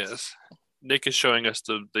 Yes. Nick is showing us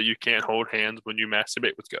that you can't hold hands when you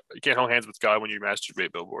masturbate with God. You can't hold hands with God when you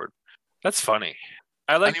masturbate billboard. That's funny.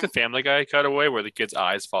 I like the Family Guy cutaway where the kid's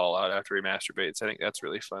eyes fall out after he masturbates. I think that's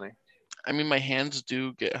really funny. I mean, my hands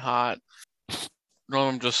do get hot. No,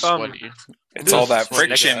 I'm just sweaty. It's all that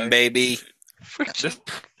friction, baby. Friction.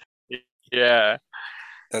 Yeah.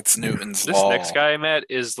 That's Newton's law. This next guy I met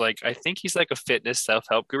is I think he's like a fitness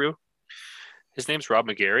self-help guru. His name's Rob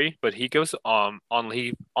McGarry, but he goes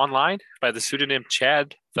online by the pseudonym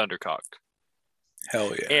Chad Thundercock.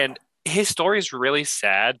 Hell yeah. And his story is really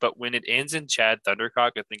sad, but when it ends in Chad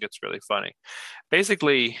Thundercock, I think it's really funny.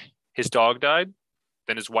 Basically, his dog died,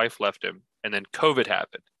 then his wife left him, and then COVID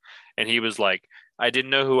happened. And he was like, I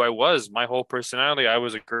didn't know who I was. My whole personality, I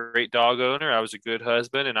was a great dog owner. I was a good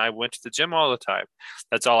husband, and I went to the gym all the time.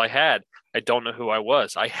 That's all I had. I don't know who I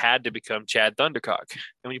was. I had to become Chad Thundercock. And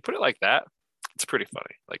when you put it like that, it's pretty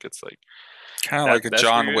funny. It's like kind of like a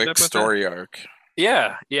John Wick story arc.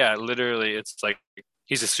 Yeah, literally. It's like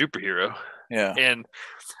he's a superhero. Yeah. And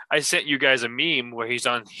I sent you guys a meme where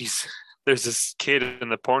there's this kid in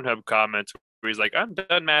the Pornhub comments where he's like, I'm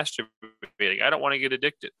done masturbating. I don't want to get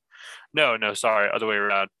addicted. No, sorry, other way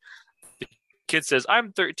around. The kid says,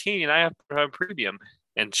 I'm 13 and I have premium.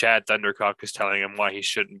 And Chad Thundercock is telling him why he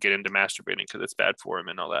shouldn't get into masturbating because it's bad for him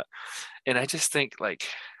and all that. And I just think,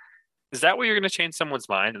 is that where you're going to change someone's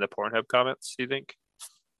mind in the Pornhub comments, do you think?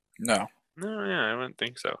 No. No, yeah, I wouldn't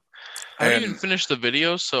think so. I didn't even finish the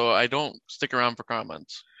video, so I don't stick around for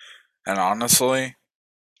comments. And honestly,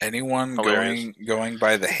 anyone going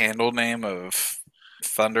by the handle name of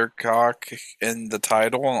Thundercock in the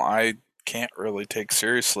title, I can't really take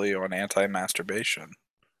seriously on anti-masturbation.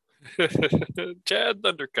 Chad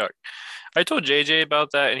Thundercock. I told JJ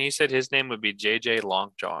about that, and he said his name would be JJ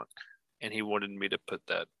Longjohn, and he wanted me to put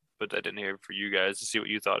that in here for you guys to see what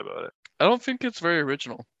you thought about it. I don't think it's very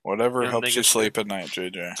original. Whatever helps you sleep at night,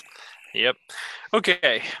 JJ. Yep.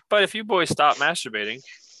 Okay, but if you boys stop masturbating,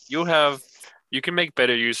 you can make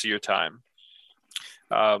better use of your time.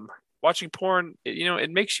 Watching porn,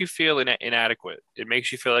 it makes you feel inadequate. It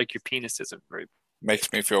makes you feel like your penis isn't right.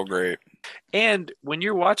 Makes me feel great. And when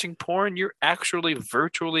you're watching porn, you're actually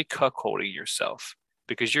virtually cuckolding yourself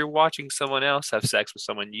because you're watching someone else have sex with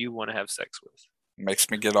someone you want to have sex with.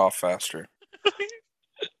 Makes me get off faster.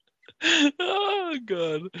 Oh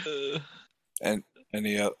God. And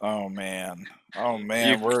oh man,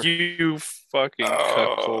 you fucking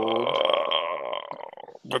cuckold.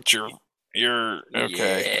 But you're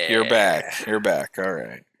okay. Yeah. You're back. All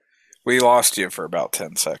right. We lost you for about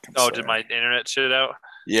 10 seconds. Oh, did my internet shit out?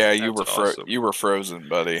 Yeah, you were frozen,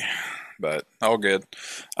 buddy. But all good.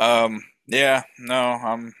 Yeah,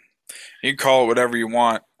 no, you can call it whatever you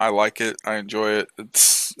want. I like it. I enjoy it.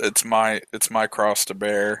 It's my cross to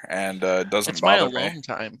bear, and it doesn't bother me. It's my alone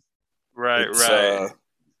time. Right.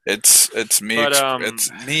 It's me.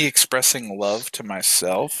 It's me expressing love to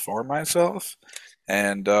myself,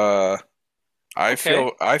 and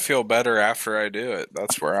Okay. I feel better after I do it.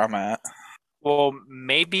 That's where I'm at. Well,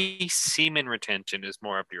 maybe semen retention is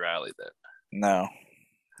more up your alley then. No,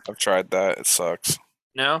 I've tried that. It sucks.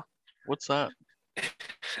 No? What's that?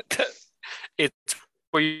 It's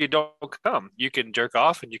where you don't come. You can jerk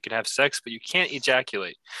off and you can have sex, but you can't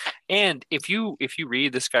ejaculate. And if you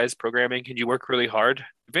read this guy's programming and you work really hard,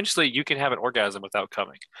 eventually you can have an orgasm without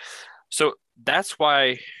coming. So that's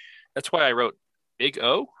why I wrote Big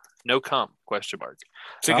O, no cum, question mark.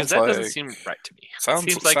 Because Sounds that doesn't like seem right to me. It sounds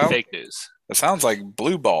seems like sound. fake news. It sounds like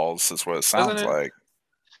blue balls is what it Doesn't sounds it? like.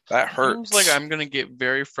 That Seems like hurts. I'm gonna get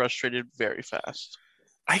very frustrated very fast.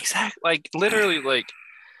 Exactly. Like literally, like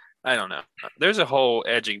I don't know. There's a whole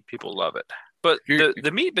edging. People love it. But You-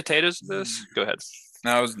 the meat and potatoes of this, go ahead.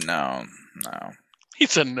 no, He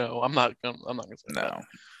said no. I'm not gonna say that. no.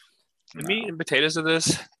 The meat and potatoes of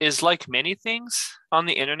this is like many things on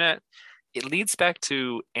the internet. It leads back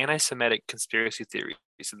to anti-Semitic conspiracy theories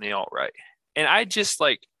in the alt-right. And I just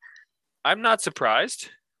like, I'm not surprised,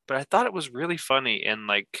 but I thought it was really funny and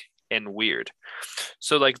weird.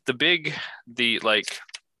 So like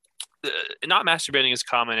not masturbating is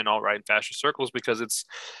common in alt-right and fascist circles because it's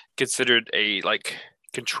considered a like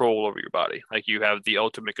control over your body. Like you have the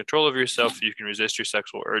ultimate control of yourself. You can resist your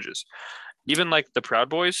sexual urges. Even like the Proud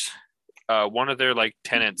Boys, one of their like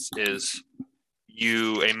tenets is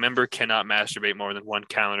a member cannot masturbate more than one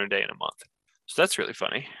calendar day in a month. So that's really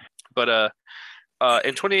funny. But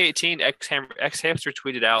in 2018, X Hamster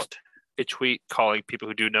tweeted out a tweet calling people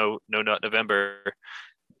who do No Nut November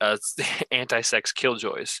anti-sex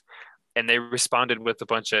killjoys, and they responded with a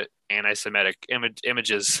bunch of anti-Semitic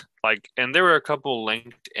images. And there were a couple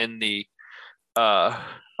linked in the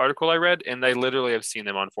article I read, and I literally have seen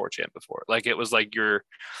them on 4chan before. Like it was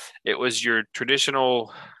your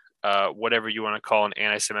traditional whatever you want to call an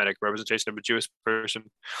anti-Semitic representation of a Jewish person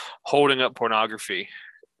holding up pornography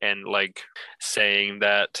and like saying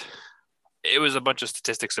that it was a bunch of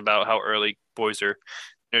statistics about how early boys are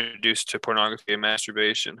introduced to pornography and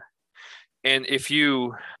masturbation. And if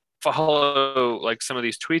you follow like some of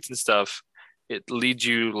these tweets and stuff, it leads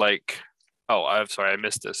you like, oh, I'm sorry, I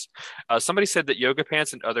missed this. Somebody said that yoga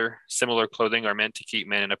pants and other similar clothing are meant to keep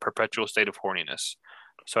men in a perpetual state of horniness.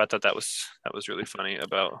 So I thought that was really funny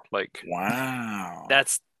about like Wow.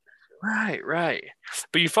 that's right.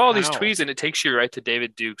 But you follow these How? tweets and it takes you right to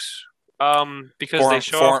David Duke's because they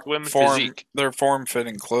show off women's physique. They're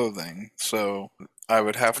form-fitting clothing, so I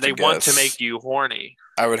would have to They guess. want to make you horny.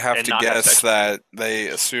 I would have and to not have guess sex. that they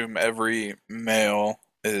assume every male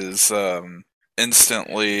is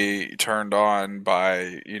instantly turned on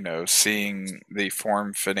by, seeing the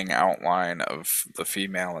form-fitting outline of the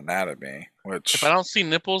female anatomy, which If I don't see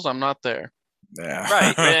nipples, I'm not there. yeah.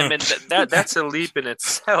 Right. I mean, that's a leap in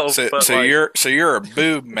itself. So, but so like, you're a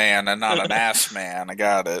boob man and not an ass man. I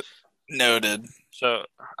got it. Noted. so,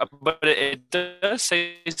 but it does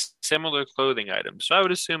say similar clothing items. So I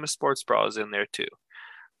would assume a sports bra is in there too.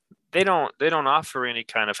 They don't offer any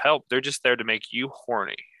kind of help. They're just there to make you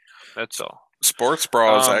horny. That's all. Sports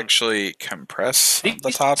bras Um, actually compress the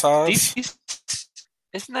These- tatas.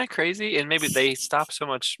 Isn't that crazy? And maybe they stop so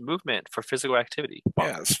much movement for physical activity.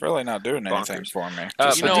 Yeah, it's really not doing anything Bonkers. for me.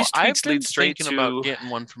 But You know, these I've tweets been lead straight thinking to about getting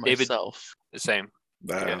one for David- myself. the same.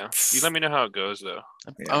 Yeah. That's You let me know how it goes, though.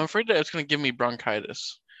 Yeah. I'm afraid that it's going to give me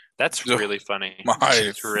bronchitis. That's Ugh. really funny. my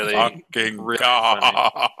It's really, fucking really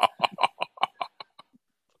god.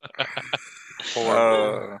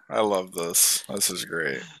 horrible. I love this. This is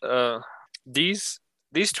great. These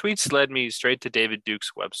tweets led me straight to David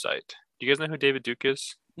Duke's website. Do you guys know who David Duke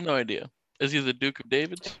is? No idea. Is he the Duke of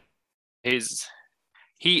David's? He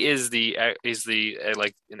is the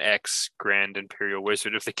like an ex Grand Imperial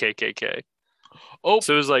Wizard of the KKK. Oh,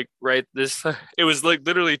 So it was like it was like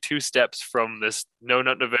literally 2 steps from this No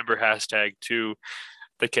Nut November hashtag to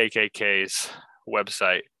the KKK's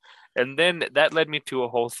website, and then that led me to a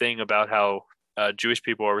whole thing about how Jewish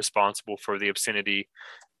people are responsible for the obscenity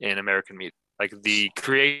in American media, like the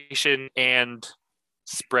creation and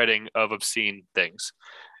spreading of obscene things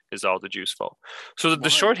is all the Jews' fault. So the Why?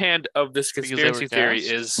 shorthand of this Because they were conspiracy theory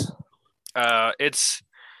gassed? is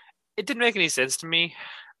it didn't make any sense to me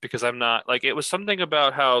because I'm not like it was something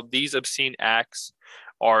about how these obscene acts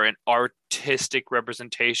are an artistic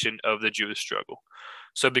representation of the Jewish struggle.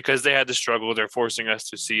 So because they had to struggle, they're forcing us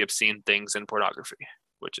to see obscene things in pornography,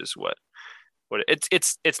 which is what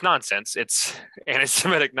it's nonsense. It's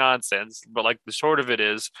anti-Semitic nonsense. But like the short of it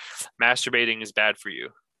is, masturbating is bad for you,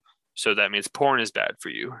 so that means porn is bad for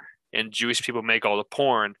you, and Jewish people make all the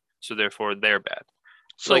porn, so therefore they're bad.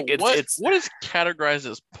 so like, what is categorized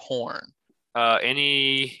as porn?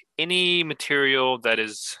 Any material that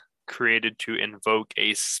is created to invoke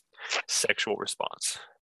a sexual response,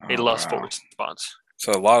 a Oh, lustful wow. response.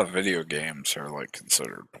 So a lot of video games are like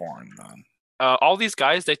considered porn then. All these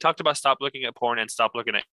guys, they talked about stop looking at porn and stop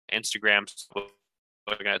looking at Instagram, stop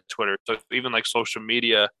looking at Twitter. So even like social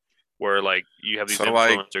media, where like you have these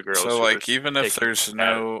influencer girls. So who like are even if taking there's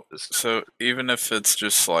no, status. so even if it's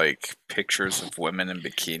just like pictures of women in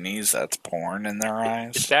bikinis, that's porn in their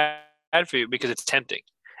It's eyes. bad for you because it's tempting.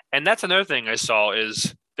 And that's another thing I saw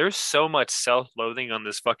is there's so much self-loathing on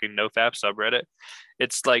this fucking NoFap subreddit.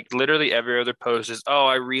 It's like literally every other post is, oh,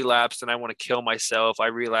 I relapsed and I want to kill myself. I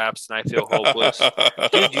relapsed and I feel hopeless.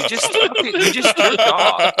 Dude, you just jerked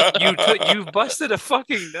off. You busted a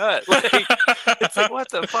fucking nut. Like, it's like, what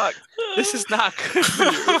the fuck? This is not good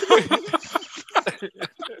for you.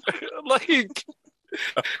 Like,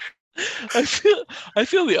 I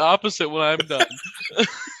feel the opposite when I'm done.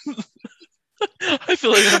 I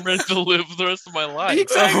feel like I'm ready to live the rest of my life.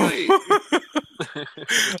 exactly.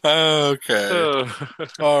 Okay.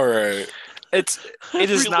 All right. It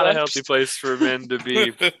is not a healthy place for men to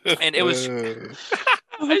be. And it was.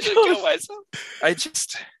 I should kill myself.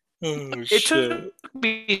 It took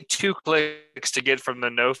me 2 clicks to get from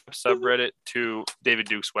the No subreddit to David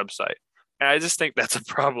Duke's website, and I just think that's a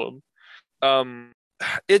problem.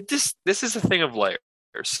 This is a thing of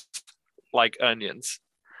layers, like onions,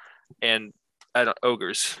 and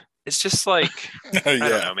ogres. It's just like I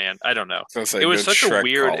don't know, man. I don't know. It was such a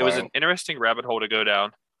weird. It was an interesting rabbit hole to go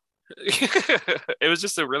down. It was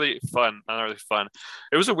just a really fun, not really fun.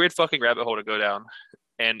 It was a weird fucking rabbit hole to go down,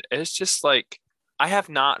 and it's just like I have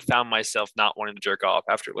not found myself not wanting to jerk off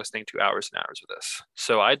after listening to hours and hours of this.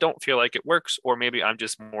 So I don't feel like it works, or maybe I'm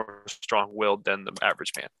just more strong-willed than the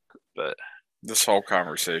average man. But this whole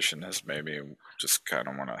conversation has made me just kind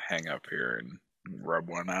of want to hang up here and rub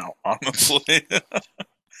one out. Honestly,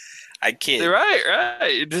 I kid.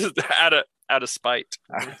 Right. Just out of spite.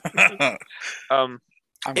 I'm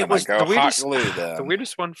It was go the weirdest. hot glue then. The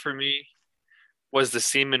weirdest one for me was the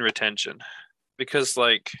semen retention, because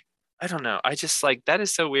like I don't know, I just like that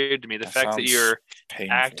is so weird to me. The That fact that sounds you're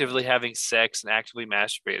painful. actively having sex and actively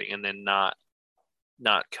masturbating and then not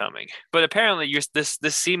coming. But apparently, this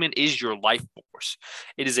semen is your life force.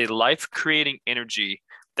 It is a life creating energy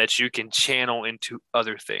that you can channel into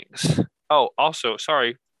other things. Oh, also,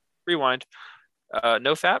 sorry, rewind.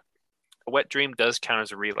 NoFap. A wet dream does count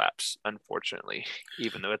as a relapse, unfortunately,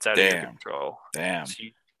 even though it's out of your control. Damn. So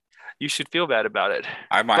you should feel bad about it.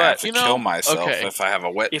 I might have to kill myself if I have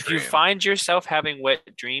a wet dream. If you find yourself having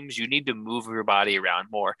wet dreams, you need to move your body around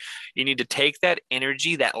more. You need to take that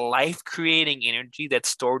energy, that life-creating energy that's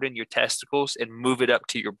stored in your testicles, and move it up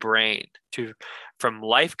to your brain, from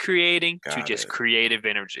life-creating to just creative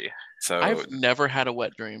energy. So I've never had a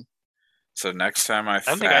wet dream. So next time I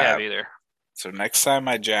don't think I have either. So next time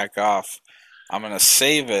I jack off, I'm going to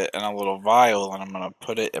save it in a little vial and I'm going to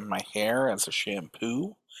put it in my hair as a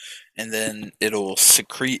shampoo. And then it'll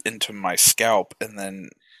secrete into my scalp and then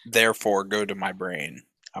therefore go to my brain.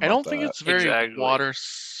 I don't think it's very water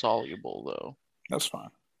soluble though. That's fine.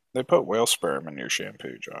 They put whale sperm in your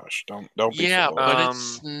shampoo, Josh. Don't be fooled. But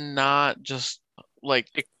it's not just like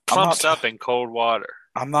it clumps up in cold water.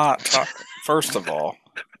 I'm not first of all,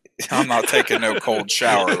 I'm not taking no cold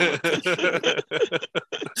shower.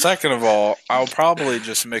 Second of all, I'll probably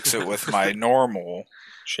just mix it with my normal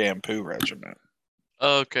shampoo regimen.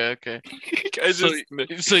 Okay. So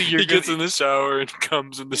he gets in the shower and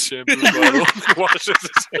comes in the shampoo bottle and washes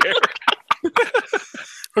his hair.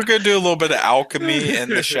 We're gonna do a little bit of alchemy in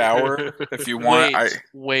the shower if you want.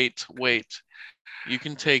 Wait. You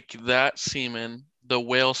can take that semen, the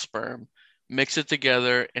whale sperm, mix it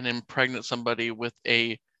together, and impregnate somebody with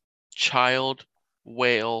a child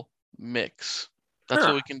whale mix. That's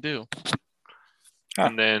what we can do.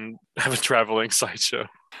 And then have a traveling sideshow.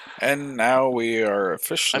 And now we are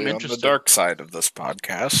officially on the dark side of this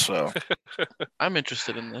podcast, so I'm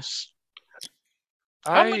interested in this.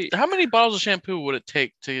 How many bottles of shampoo would it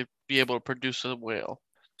take to be able to produce a whale?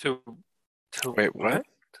 Wait, what?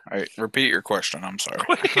 All right, repeat your question. I'm sorry.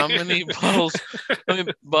 How many bottles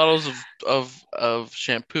of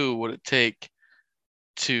shampoo would it take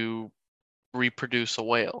to reproduce a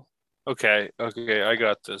whale? Okay, I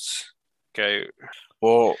got this. Okay.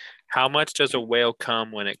 Well, how much does a whale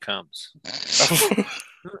come when it comes?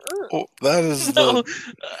 Well, that is the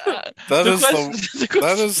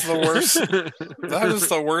worst. That is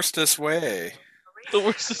the worstest way. The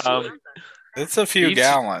worstest way. It's a few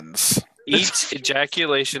gallons. Each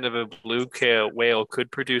ejaculation of a blue whale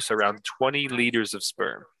could produce around 20 liters of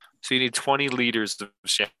sperm. So you need 20 liters of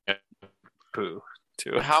shampoo.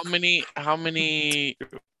 How many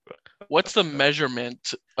What's the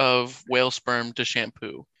measurement of whale sperm to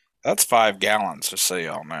shampoo? That's 5 gallons, just so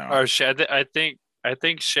y'all know. Or I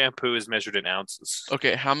think shampoo is measured in ounces.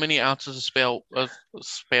 Okay, how many ounces of spale worm?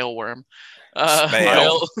 Spale.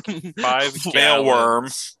 Whale. 5 Snail worm.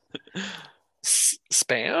 gallons.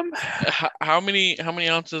 Spam? How many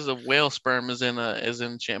ounces of whale sperm is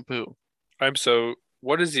in shampoo?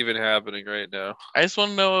 What is even happening right now? I just want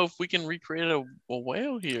to know if we can recreate a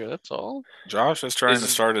whale here. That's all. Josh is trying to Is-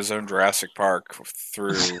 start his own Jurassic Park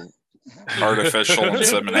through artificial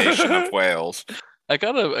insemination of whales. I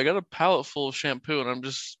got a pallet full of shampoo, and I'm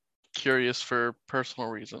just curious for personal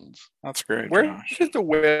reasons. That's great, Where Josh. did the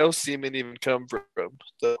whale semen even come from?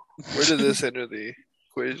 Where did this enter the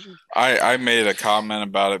equation? I made a comment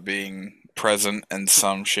about it being present in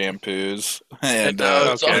some shampoos, and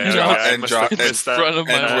It's on Okay, Josh- I must have it's missed in front that. of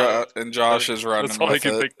my and, and Josh is running That's all I with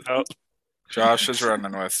can it. think about. Josh is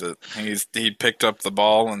running with it. He picked up the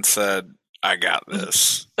ball and said, "I got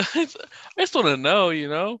this." I just want to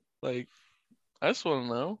know, like I just want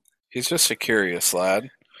to know. He's just a curious lad.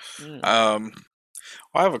 Yeah.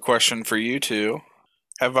 I have a question for you two.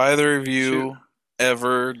 Have either of you Shoot.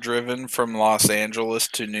 ever driven from Los Angeles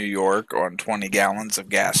to New York on 20 gallons of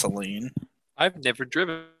gasoline? I've never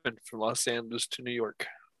driven from Los Angeles to New York.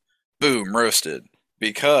 Boom, roasted.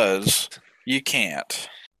 Because you can't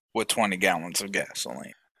with 20 gallons of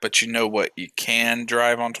gasoline. But you know what you can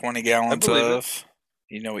drive on 20 gallons believe it. of?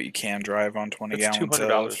 You know what you can drive on 20 That's gallons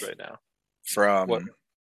 $200 of? right now. From What?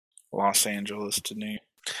 Los Angeles to New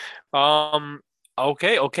York.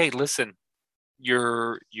 Okay. Listen,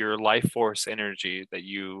 your life force energy that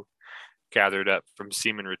you gathered up from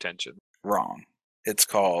semen retention. Wrong. It's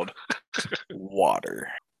called water.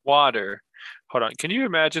 Water. Hold on. Can you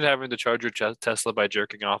imagine having to charge your Tesla by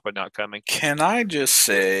jerking off but not coming? Can I just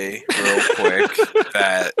say real quick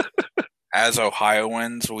that as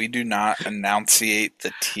Ohioans, we do not enunciate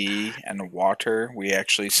the T and water. We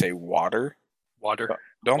actually say water. Water.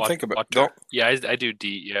 Don't think about water. don't Yeah, I do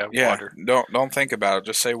D. Yeah, yeah. water. Don't think about it.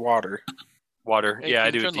 Just say water. Water. Hey, Yeah, can I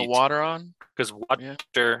you do turn D. the water on? Because Yeah.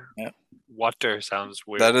 water. Yeah. Water sounds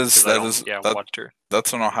weird. That is- 'cause that I don't- is- Yeah, that- water.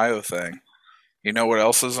 That's an Ohio thing. You know what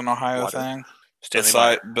else is an Ohio Water. thing? Stanley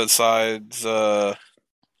Meyer. Besides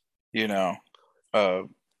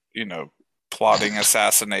plotting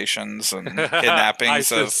assassinations and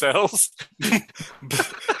kidnappings ISIS cells.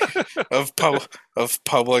 of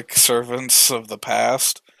public servants of the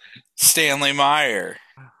past. Stanley Meyer.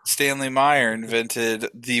 Stanley Meyer invented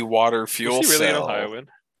the water fuel Was he really an cell. Ohioan?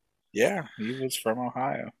 Yeah, he was from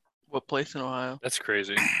Ohio. What place in Ohio? That's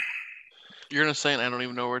crazy. You're gonna say, and I don't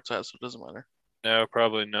even know where it's at, so it doesn't matter. No,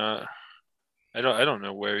 probably not. I don't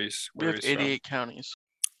know where he's. We Where have he's 88 counties,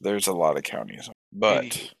 There's a lot of counties, but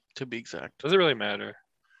 88 to be exact. From. Does it really matter?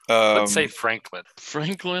 um, Let's say Franklin.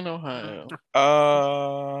 Franklin, Ohio.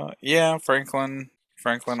 yeah, Franklin,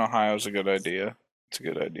 Ohio is a good idea. It's a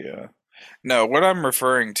good idea. No, what I'm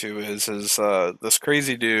referring to is this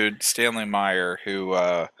crazy dude Stanley Meyer, who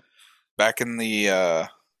back in the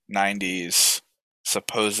 90s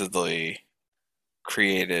supposedly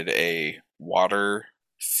created a water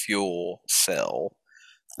fuel cell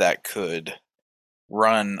that could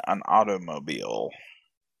run an automobile.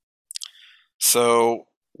 So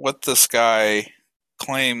what this guy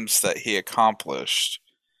claims that he accomplished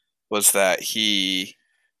was that he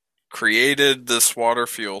created this water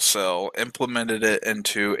fuel cell, implemented it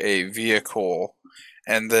into a vehicle,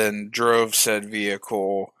 and then drove said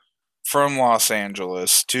vehicle from Los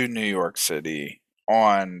Angeles to New York City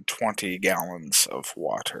on 20 gallons of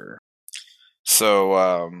water.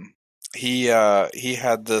 So he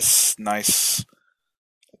had this nice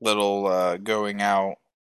little going out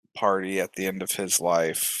party at the end of his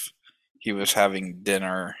life. He was having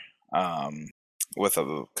dinner with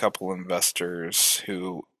a couple investors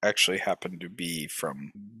who actually happened to be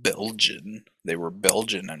from Belgium. They were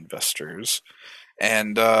Belgian investors.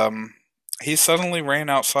 And he suddenly ran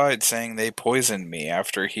outside saying they poisoned me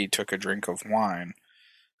after he took a drink of wine.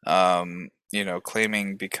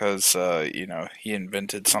 Claiming because, he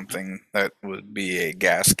invented something that would be a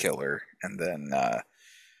gas killer and then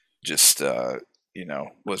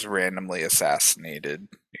was randomly assassinated,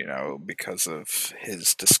 because of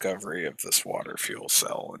his discovery of this water fuel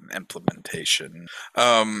cell and implementation.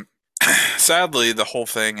 Sadly, the whole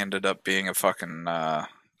thing ended up being a fucking,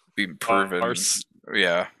 being proven, Farce.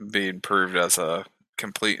 being proved as a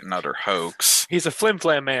complete and utter hoax. He's a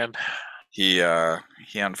flim-flam man. He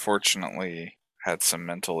unfortunately had some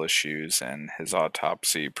mental issues, and his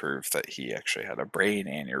autopsy proved that he actually had a brain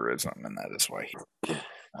aneurysm, and that is why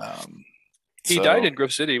He died in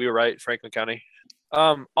Grove City. We were right, Franklin County.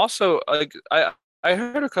 Also, like I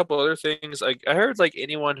heard a couple other things. Like I heard like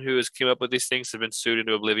anyone who has came up with these things have been sued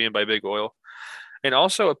into oblivion by big oil. And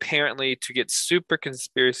also apparently to get super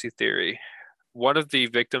conspiracy theory, one of the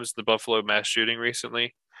victims of the Buffalo mass shooting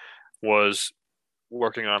recently was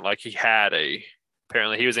working on like he had a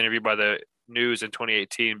apparently he was interviewed by the news in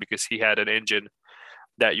 2018 because he had an engine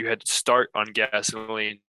that you had to start on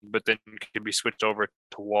gasoline, but then could be switched over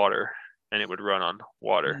to water and it would run on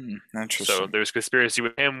water. Interesting. So there's conspiracy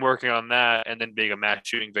with him working on that and then being a mass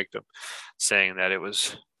shooting victim, saying that it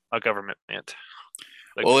was a government plant.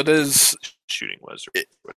 Like well, it is shooting was or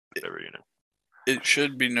whatever, you know. It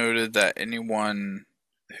should be noted that anyone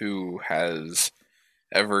who has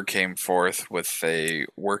ever came forth with a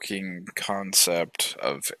working concept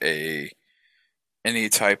of any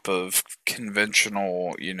type of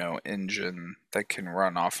conventional, engine that can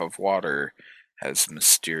run off of water has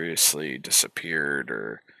mysteriously disappeared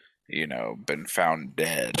or, been found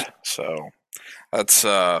dead. So that's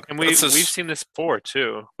and we've seen this before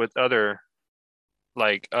too with other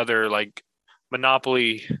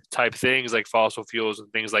monopoly type things like fossil fuels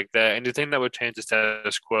and things like that. Anything that would change the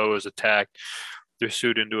status quo is attacked. They're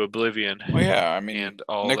sued into oblivion. Well, yeah, I mean, and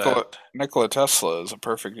all Nikola Tesla is a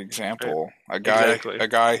perfect example. Right. A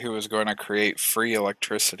guy who was going to create free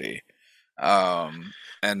electricity,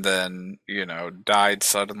 and then died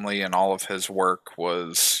suddenly, and all of his work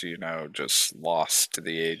was just lost to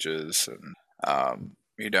the ages. And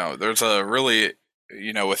there's a really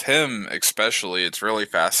with him especially, it's really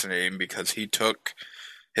fascinating because he took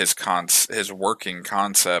his working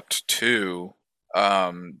concept to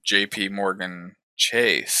J.P. Morgan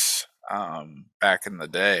Chase back in the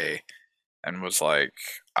day and was like,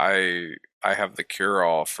 I have the cure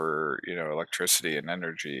all for electricity and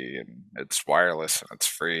energy, and it's wireless and it's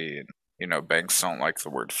free, and banks don't like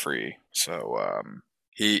the word free, so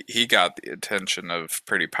he got the attention of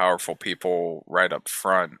pretty powerful people right up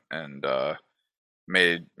front and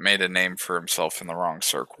made a name for himself in the wrong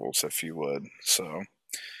circles, if you would. So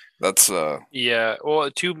that's yeah.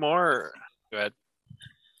 Well, two more. Go ahead.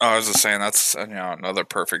 I was just saying that's another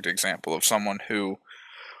perfect example of someone who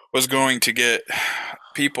was going to get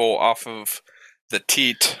people off of the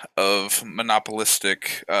teat of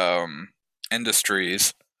monopolistic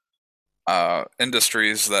industries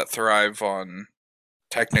that thrive on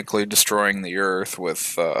technically destroying the earth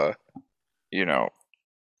with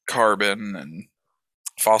carbon and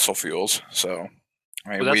fossil fuels. So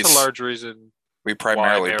I mean, that's a large reason we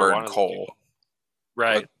primarily burn coal.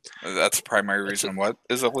 Right. That's the primary reason. What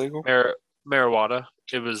is illegal? Marijuana.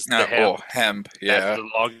 It was the hemp. Yeah. The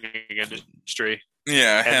logging industry.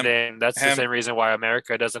 Yeah. And then that's the same reason why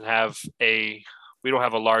America doesn't have we don't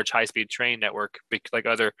have a large high-speed train network like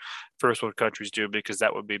other first world countries do, because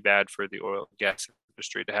that would be bad for the oil and gas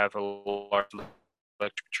industry to have a large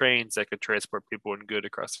electric trains that could transport people and good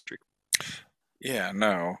across the country. Yeah,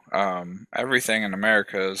 no. Everything in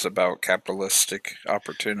America is about capitalistic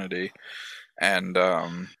opportunity. And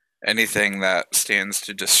anything that stands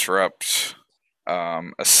to disrupt a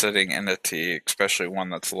sitting entity, especially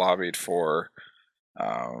one that's lobbied for,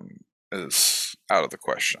 is out of the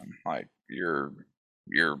question. Like you're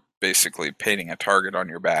basically painting a target on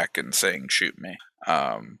your back and saying, "Shoot me."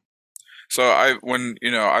 So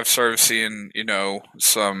I've started seeing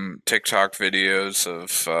some TikTok videos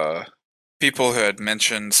of people who had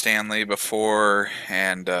mentioned Stan Lee before,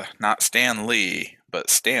 and not Stan Lee,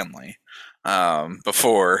 but Stanley.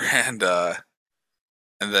 Before, and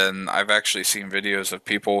then I've actually seen videos of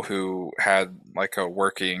people who had like a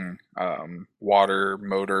working water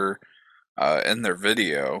motor in their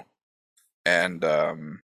video, and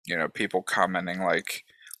people commenting like,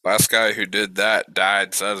 last guy who did that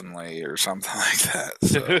died suddenly or something like that.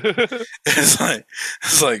 So it's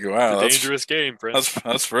like wow, it's a dangerous game, friend.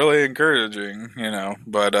 That's really encouraging,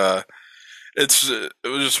 but it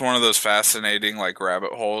was just one of those fascinating like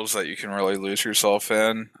rabbit holes that you can really lose yourself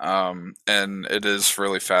in, and it is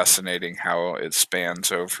really fascinating how it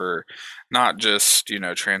spans over not just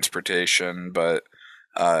transportation, but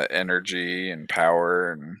energy and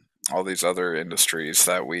power and all these other industries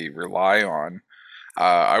that we rely on.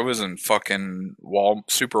 I was in fucking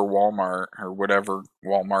Super Walmart, or whatever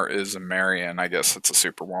Walmart is in Marion. I guess it's a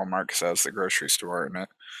Super Walmart because it has the grocery store in it.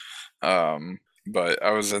 But I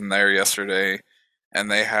was in there yesterday, and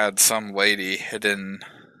they had some lady hidden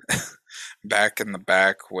back in the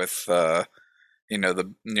back with, near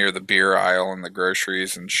the beer aisle and the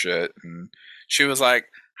groceries and shit. And she was like,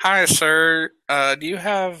 "Hi, sir. Do you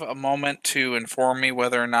have a moment to inform me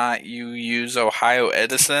whether or not you use Ohio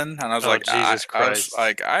Edison?" And I was like, Jesus Christ.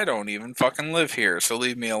 I don't even fucking live here, so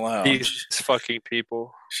leave me alone. These fucking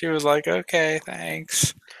people. She was like, "Okay,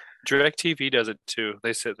 thanks." DirecTV does it too.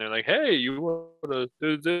 They sit there like, "Hey, you want to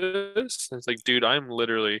do this?" And it's like, dude, I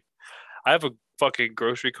have a fucking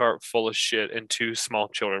grocery cart full of shit and 2 small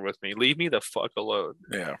children with me. Leave me the fuck alone.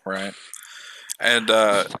 Yeah, right. And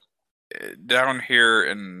down here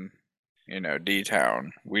in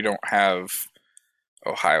D-Town, we don't have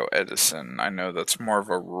Ohio Edison. I know that's more of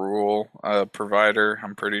a rural provider.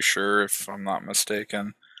 I'm pretty sure, if I'm not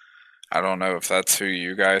mistaken. I don't know if that's who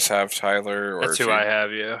you guys have, Tyler, or That's if who you. I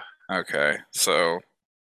have, yeah. Okay, so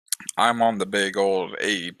I'm on the big old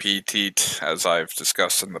AEP teat, as I've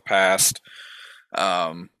discussed in the past.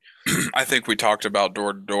 Um, I think we talked about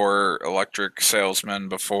door-to-door electric salesmen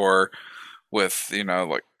before, with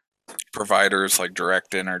like providers like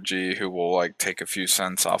Direct Energy, who will like take a few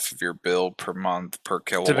cents off of your bill per month per To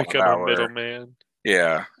kilowatt become a hour. middleman.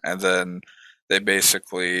 Yeah, and then they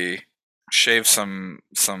basically shave some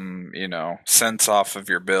cents off of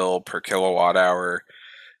your bill per kilowatt hour,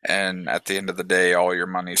 and at the end of the day, all your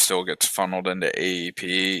money still gets funneled into AEP,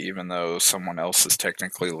 even though someone else is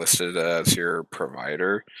technically listed as your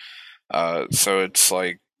provider. So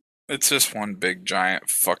it's just one big giant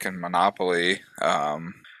fucking monopoly.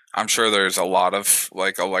 I'm sure there's a lot of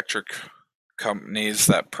like electric companies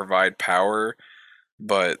that provide power,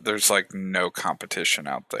 but there's like no competition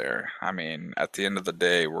out there. I mean, at the end of the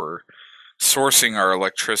day, we're sourcing our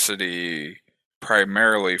electricity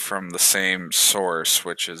primarily from the same source,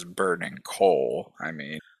 which is burning coal. I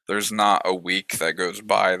mean, there's not a week that goes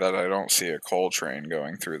by that I don't see a coal train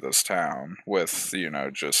going through this town with,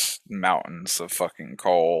 just mountains of fucking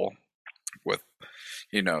coal with,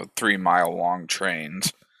 3-mile long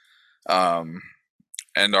trains. And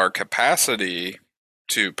our capacity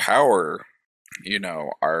to power,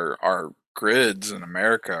 our grids in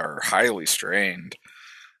America are highly strained,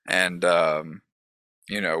 and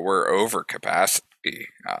we're over capacity.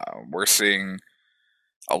 We're seeing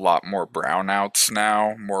a lot more brownouts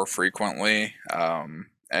now, more frequently,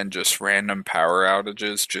 and just random power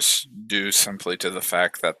outages, just due simply to the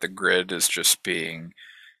fact that the grid is just being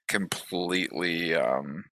completely,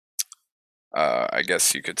 I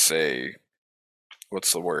guess you could say,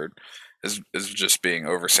 what's the word, is just being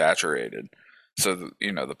oversaturated. So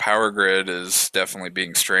the power grid is definitely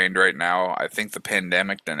being strained right now. I think the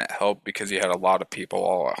pandemic didn't help because you had a lot of people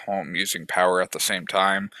all at home using power at the same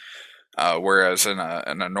time. Whereas in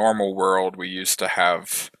a normal world, we used to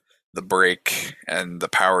have the break and the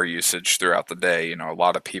power usage throughout the day. A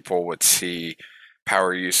lot of people would see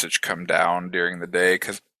power usage come down during the day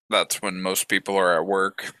because that's when most people are at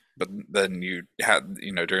work. But then you had,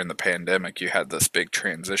 during the pandemic, you had this big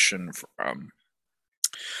transition from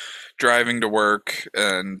driving to work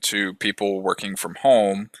and to people working from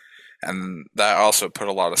home. And that also put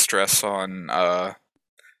a lot of stress on,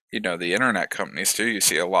 the internet companies too. You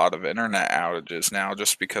see a lot of internet outages now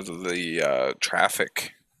just because of the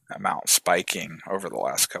traffic amount spiking over the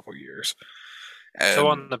last couple years. So And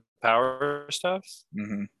on the power stuff,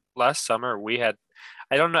 mhm. last summer we had,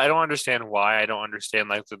 I don't know, I don't understand why. I don't understand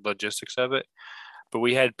like the logistics of it, but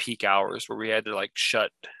we had peak hours where we had to like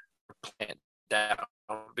shut our plant down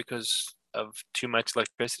because of too much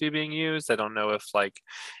electricity being used. I don't know if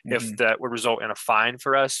if that would result in a fine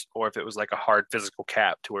for us, or if it was like a hard physical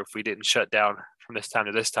cap to where if we didn't shut down from this time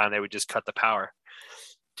to this time, they would just cut the power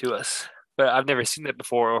to us. But I've never seen that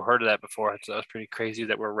before or heard of that before. So that's pretty crazy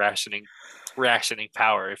that we're rationing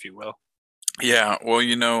power, if you will. Yeah, well,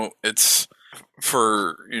 it's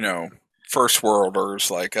for, first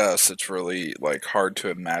worlders like us, it's really like hard to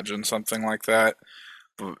imagine something like that.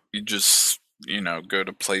 But you just, go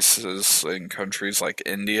to places in countries like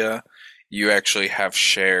India, you actually have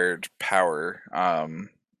shared power,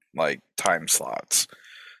 like time slots.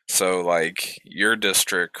 So like your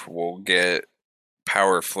district will get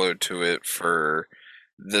power flowed to it for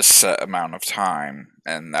this set amount of time,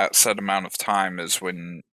 and that set amount of time is when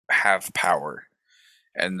you have power.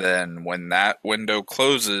 And then when that window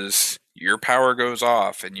closes, your power goes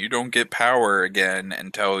off and you don't get power again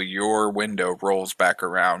until your window rolls back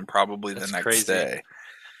around, probably the That's next crazy. day.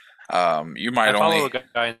 You might I follow only. a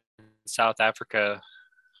guy in South Africa.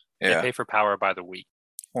 They Yeah. pay for power by the week,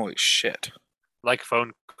 Holy shit. like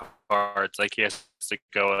phone cards. Like he has to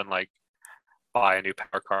go and like buy a new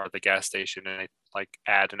power card at the gas station and they like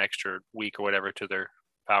add an extra week or whatever to their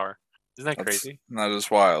power. Isn't that crazy? That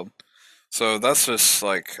is wild. So that's just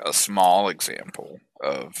like a small example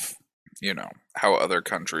of, how other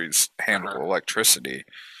countries handle electricity.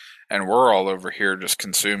 And we're all over here just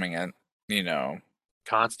consuming it,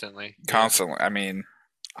 Constantly. Yeah. constantly. I mean,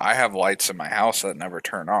 I have lights in my house that never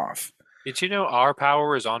turn off. Did you know our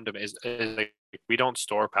power is on demand? Is like we don't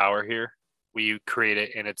store power here. We create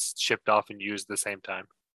it and it's shipped off and used at the same time.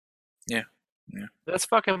 That's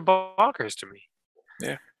fucking bonkers to me.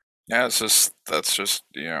 Yeah, that's just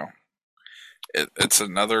it's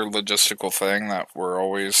another logistical thing that we're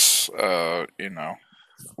always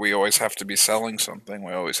we always have to be selling something.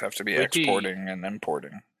 We always have to be We'd be exporting and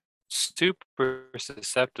importing. super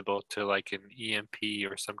susceptible to like an EMP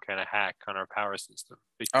or some kind of hack on our power system.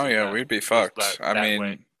 Oh yeah, we'd be fucked. that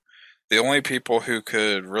way. The only people who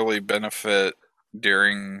could really benefit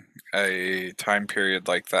during a time period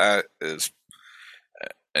like that is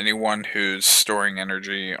anyone who's storing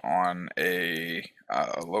energy on a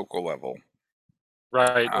local level.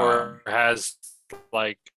 Right, or has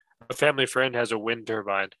like a family friend has a wind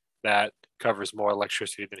turbine that covers more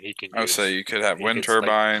electricity than he can use. So you could have wind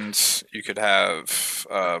turbines. You could have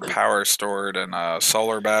power stored in a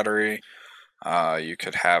solar battery. You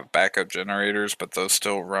could have backup generators, but those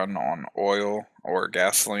still run on oil or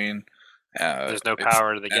gasoline. There's no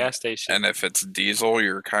power to the gas station. And if it's diesel,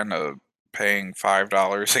 you're kind of paying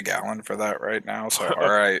 $5 a gallon for that right now. So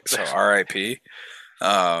RIP.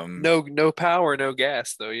 No power, no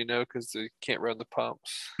gas though, because they can't run the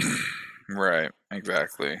pumps. Right,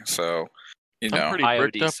 exactly. So, I'm pretty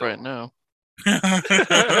bricked up right now.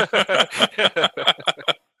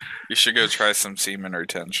 You should go try some semen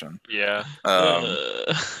retention. Yeah.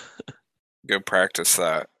 Go practice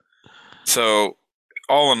that. So,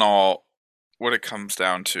 all in all, what it comes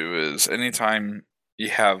down to is anytime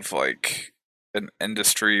you have like an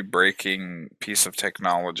industry breaking piece of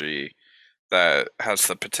technology that has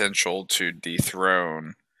the potential to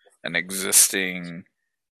dethrone an existing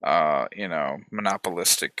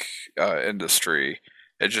monopolistic industry,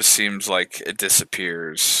 it just seems like it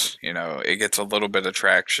disappears. It gets a little bit of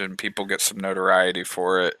traction, people get some notoriety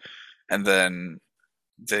for it, and then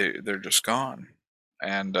they're just gone.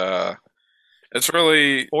 And it's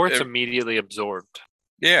really, or it's immediately absorbed.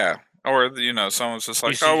 Yeah. Or someone's just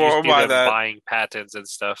like, we'll buy that. Buying patents and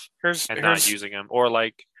stuff not using them, or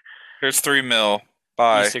like here's $3 million.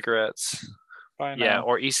 Buy e-cigarettes. Buy now. Yeah,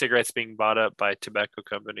 or e-cigarettes being bought up by tobacco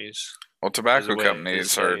companies. Well, tobacco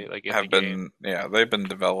companies they've been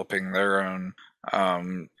developing their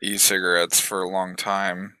own e-cigarettes for a long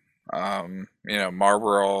time.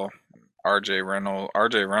 Marlboro,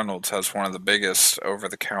 RJ Reynolds has one of the biggest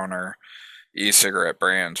over-the-counter e-cigarette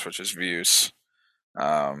brands, which is Vuse.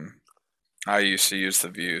 I used to use the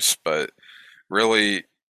Vuse, but really,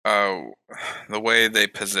 the way they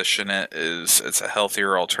position it is it's a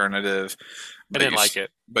healthier alternative. I didn't like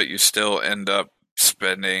it, but you still end up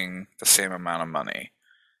spending the same amount of money.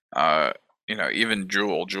 Even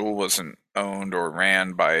Juul wasn't owned or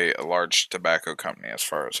ran by a large tobacco company, as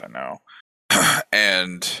far as I know,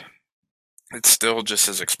 and it's still just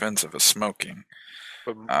as expensive as smoking.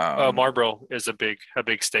 But Marlboro is a big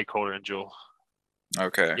stakeholder in Juul.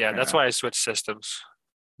 Okay. Yeah, that's why I switched systems.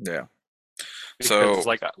 Yeah. Because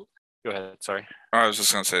go ahead. Sorry. I was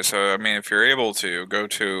just gonna say. So, I mean, if you're able to go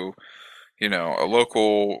to, a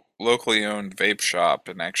locally owned vape shop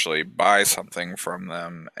and actually buy something from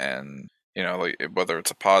them, and like whether it's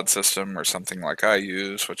a pod system or something like I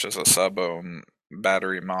use, which is a sub-ohm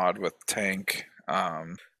battery mod with tank,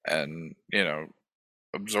 and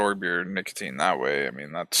absorb your nicotine that way. I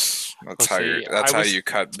mean, that's how you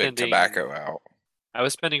cut big tobacco out. I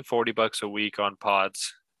was spending $40 a week on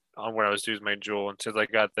pods on where I was using my Juul. And since I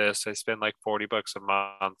got this, I spend like $40 a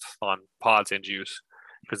month on pods and juice,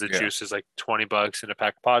 because the juice is like $20 and a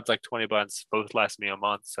pack of pods like $20. Both last me a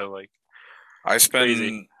month. So like, I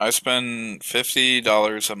spend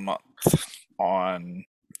 $50 a month on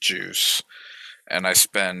juice, and I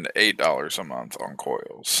spend $8 a month on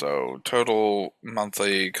coils. So total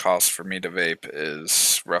monthly cost for me to vape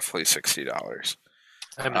is roughly $60.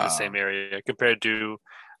 I'm in the same area compared to,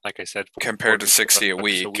 like I said, compared to $60 a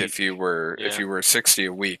week. If you were 60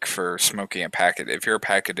 a week for smoking a packet, if you're a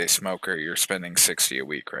pack a day smoker, you're spending $60 a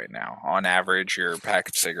week right now. On average, your pack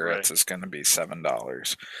of cigarettes is going to be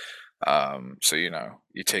 $7. So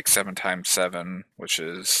you take 7 times 7, which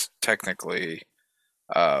is technically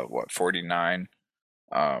 49.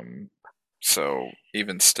 So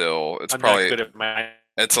even still, it's probably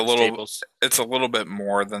it's a little bit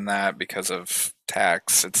more than that because of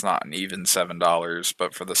tax. It's not an even $7,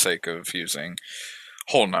 but for the sake of using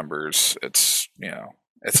whole numbers, it's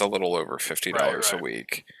a little over $50 a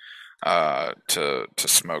week to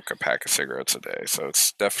smoke a pack of cigarettes a day. So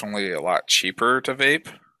it's definitely a lot cheaper to vape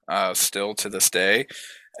still to this day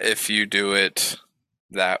if you do it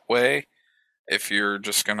that way. If you're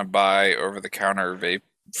just going to buy over-the-counter vape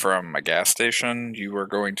from a gas station, you are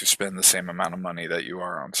going to spend the same amount of money that you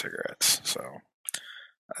are on cigarettes. So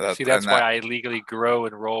that's why I legally grow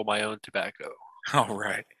and roll my own tobacco. Oh,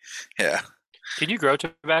 right. Yeah. Can you grow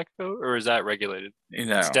tobacco, or is that regulated? You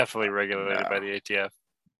know, It's definitely regulated by no. the ATF.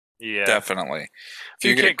 Yeah. Definitely.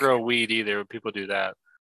 You can't grow weed either. People do that.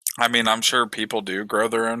 I mean, I'm sure people do grow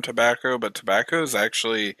their own tobacco, but tobacco is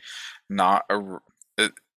actually not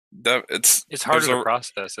it's It's harder there's to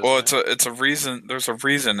process. well, Isn't it? it's a reason. There's a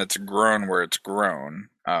reason it's grown where it's grown.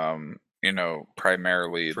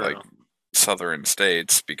 Primarily like From southern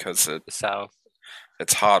states because the South.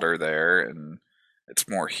 it's hotter there and it's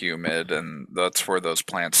more humid, and that's where those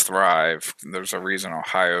plants thrive. There's a reason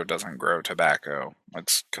Ohio doesn't grow tobacco.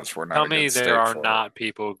 It's because we're not Tell a me good state there are for it. not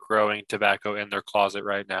people growing tobacco in their closet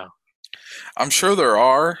right now. I'm sure there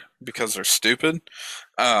are because they're stupid.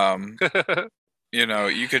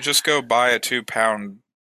 You could just go buy a 2-pound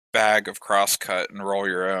bag of crosscut and roll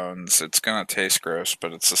your own. It's gonna taste gross,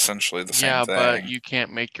 but it's essentially the same Yeah, thing. but you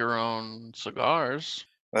can't make your own cigars.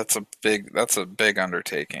 That's a big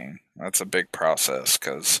undertaking. That's a big process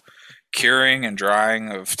because curing and drying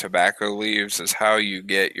of tobacco leaves is how you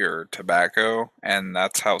get your tobacco, and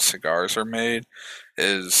that's how cigars are made.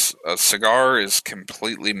 Is a cigar is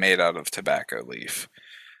completely made out of tobacco leaf.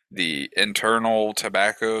 The internal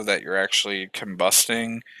tobacco that you're actually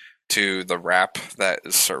combusting to the wrap that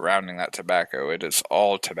is surrounding that tobacco, it is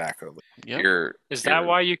all tobacco leaf. Yep. Is that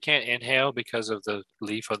why you can't inhale because of the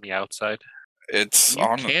leaf on the outside? It's You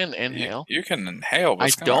on. can inhale. You can inhale, but I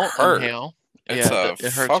it's gonna don't hurt. inhale. It's Yeah,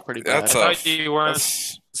 it hurts pretty bad. I thought you weren't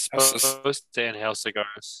that's supposed to inhale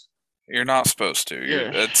cigars. You're not supposed to.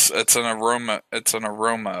 Yeah. It's an aroma. It's an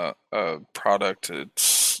aroma product.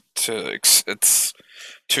 It's to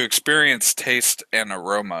experience taste and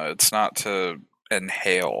aroma. It's not to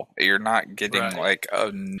inhale. You're not getting Right.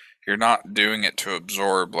 You're not doing it to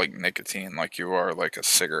absorb like nicotine like you are like a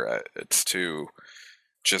cigarette. It's to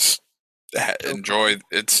just enjoy.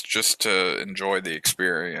 It's just to enjoy the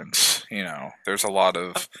experience. There's a lot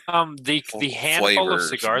of The handful of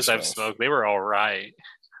flavors and cigars I've stuff. smoked, they were all right.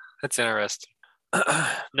 That's interesting.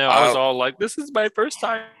 No, I was all like, "This is my first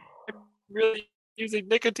time really using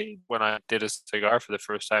nicotine." When I did a cigar for the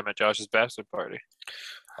first time at Josh's bachelor party.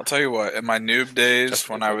 I'll tell you what, in my noob days, Just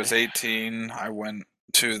when for I me. was 18, I went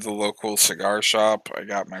to the local cigar shop. I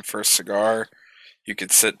got my first cigar. You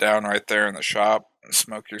could sit down right there in the shop and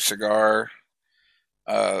smoke your cigar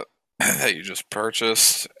that you just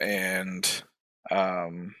purchased. And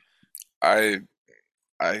I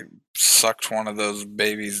I sucked one of those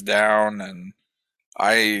babies down, and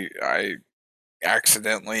I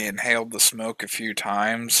accidentally inhaled the smoke a few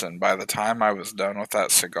times. And by the time I was done with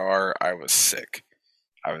that cigar, I was sick.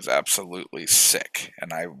 I was absolutely sick,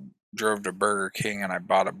 and I drove to Burger King and I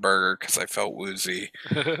bought a burger because I felt woozy.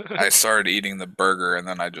 I started eating the burger and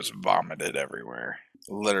then I just vomited everywhere.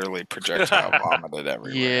 Literally projectile vomited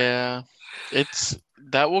everywhere. Yeah,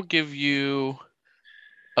 that will give you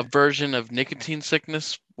a version of nicotine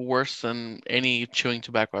sickness worse than any chewing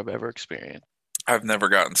tobacco I've ever experienced. I've never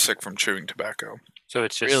gotten sick from chewing tobacco, So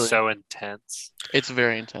it's just Really? so intense. It's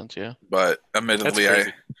very intense, yeah. but That's admittedly, crazy.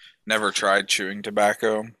 I never tried chewing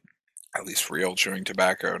tobacco, at least real chewing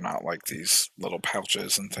tobacco, not like these little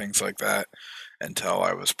pouches and things like that, until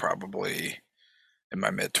I was probably in my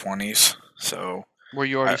mid 20s. So Were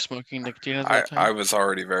you already I- smoking nicotine at that time? I was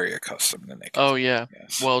already very accustomed to nicotine. Oh yeah.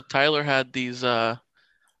 Yes. Well, Tyler had these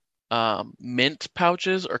mint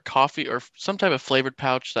pouches or coffee or some type of flavored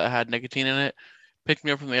pouch that had nicotine in it. Picked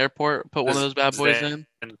me up from the airport, put one of those bad boys in.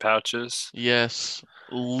 In pouches. Yes,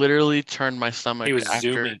 literally turned my stomach He was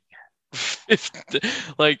after zooming.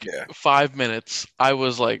 5 minutes. I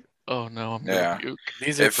was like, oh no, I'm Yeah. gonna puke.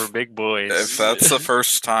 These are If- for big boys. If that's the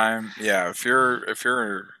first time, yeah, if you're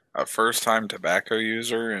a first time tobacco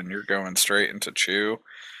user and you're going straight into chew,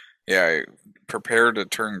 yeah, prepare to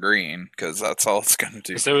turn green because that's all it's gonna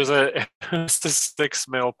do. So it was a 6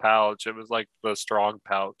 mil pouch. It was like the strong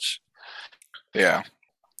pouch. Yeah,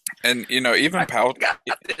 and even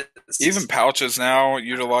pouches now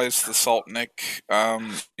utilize the Saltnik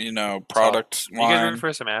product You guys line. ready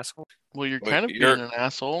for some asshole? Well, you're Well, kind of being an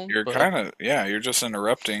asshole. You're but kind of you're just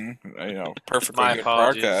interrupting. Perfectly My good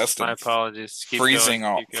apologies. broadcast. My and apologies. Keep freezing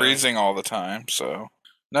going, all keep going. freezing all the time. So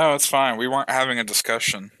no, it's fine. We weren't having a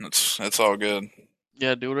discussion. It's all good.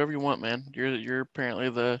 yeah, do whatever you want, man. You're apparently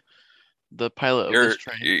the pilot of this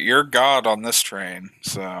train. You're God on this train.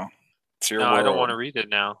 So it's your No, world. I don't want to read it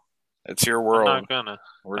now. It's your I'm world. not gonna.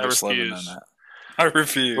 We're I just living in refuse. it. I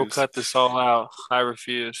refuse. We'll cut this all out. I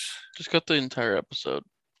refuse. Just cut the entire episode.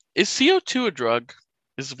 Is CO2 a drug?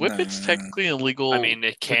 Is whippets No. technically illegal? I mean,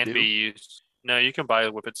 it can do? be used. No, you can buy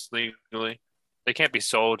whippets legally. They can't be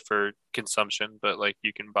sold for consumption, but like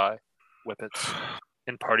you can buy whippets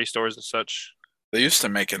in party stores and such. They used to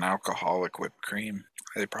make an alcoholic whipped cream.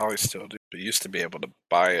 They probably still do. They used to be able to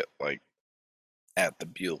buy it like at the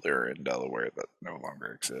Bueller in Delaware that no longer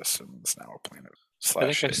exists and it's now a Planet I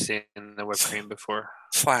think slash I've seen the whipped cream before.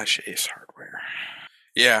 slash Ace Hardware.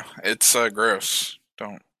 Yeah, it's gross.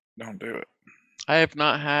 Don't do it. I have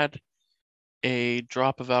not had a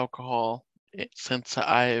drop of alcohol since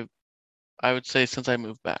I would say since I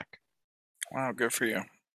moved back. Wow, good for you.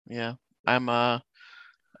 Yeah, I'm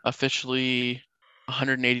officially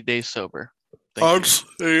 180 days sober. Thank you.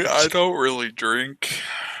 Honestly, I don't really drink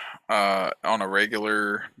on a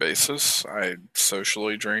regular basis. I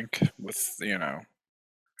socially drink with,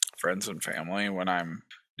 friends and family when I'm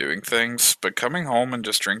doing things, but coming home and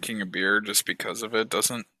just drinking a beer just because of it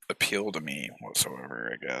doesn't appeal to me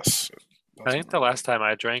whatsoever, I guess. I think the last time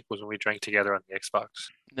I drank was when we drank together on the Xbox.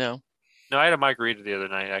 No. No, I had a margarita the other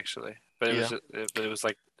night actually, but it was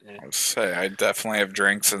like. I would say I definitely have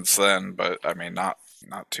drank since then, but I mean not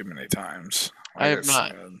too many times. I have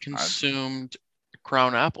not consumed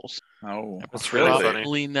Crown apples. Oh, That's really funny.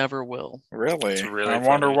 Probably never will. Really? It's really I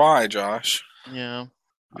wonder funny. why, Josh. Yeah.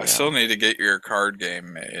 I still need to get your card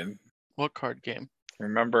game made. What card game?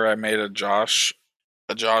 Remember I made a Josh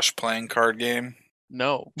playing card game?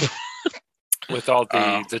 No. With all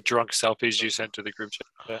the drunk selfies you sent to the group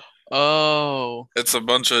chat. Oh. It's a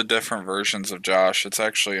bunch of different versions of Josh. It's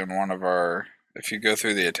actually in one of our. If you go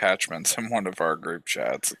through the attachments in one of our group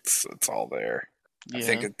chats, it's all there. Yeah.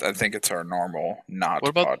 I think it's our normal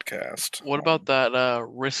podcast. What about that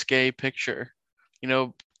risque picture? You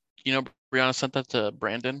know, Brianna sent that to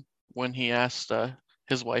Brandon when he asked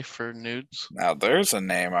his wife for nudes. Now there's a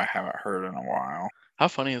name I haven't heard in a while. How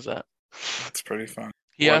funny is that? That's pretty fun.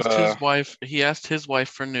 He asked his wife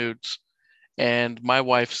for nudes, and my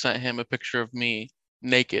wife sent him a picture of me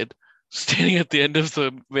naked, standing at the end of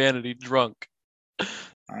the vanity, drunk.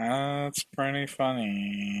 That's pretty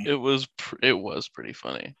funny. It was pretty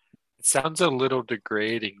funny. It sounds a little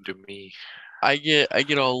degrading to me. I get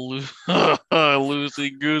all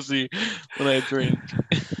loosey goosey when I drink.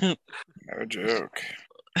 No joke.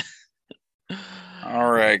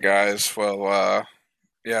 All right, guys. Well,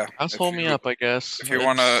 yeah. Asshole me up, I guess. If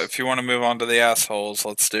you wanna move on to the assholes,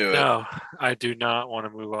 let's do it. No, I do not want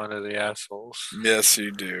to move on to the assholes. Yes,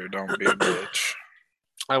 you do. Don't be a bitch.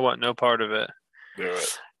 I want no part of it. Do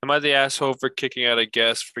it. Am I the asshole for kicking out a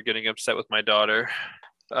guest for getting upset with my daughter?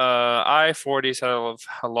 I, 40s, had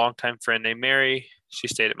a longtime friend named Mary. She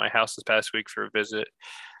stayed at my house this past week for a visit.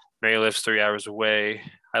 Mary lives 3 hours away.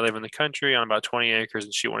 I live in the country on about 20 acres,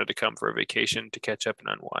 and she wanted to come for a vacation to catch up and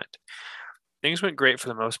unwind. Things went great for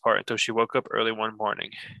the most part until she woke up early one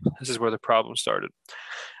morning. This is where the problem started.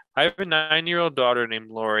 I have a 9-year-old daughter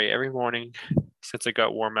named Lori. Every morning since it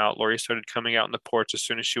got warm out, Lori started coming out on the porch as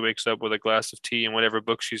soon as she wakes up with a glass of tea and whatever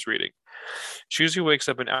book she's reading. She usually wakes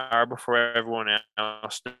up an hour before everyone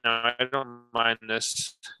else. Now, I don't mind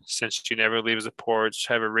this since she never leaves the porch.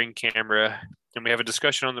 I have a Ring camera, and we've had a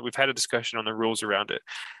discussion on the rules around it.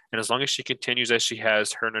 And as long as she continues as she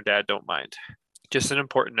has, her and her dad don't mind. Just an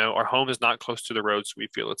important note, our home is not close to the road, so we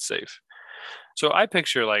feel it's safe. So I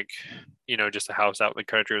picture just a house out in the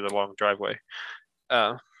country with a long driveway.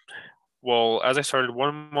 Well, as I started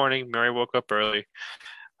one morning, Mary woke up early.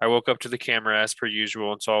 I woke up to the camera as per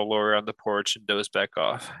usual and saw Laura on the porch and dozed back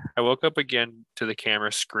off. I woke up again to the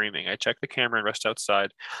camera screaming. I checked the camera and rushed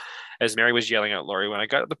outside as Mary was yelling at Lori. When I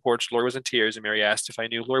got to the porch, Lori was in tears and Mary asked if I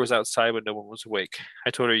knew Lori was outside when no one was awake.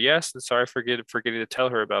 I told her yes and sorry for forgetting to tell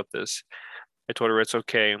her about this. I told her it's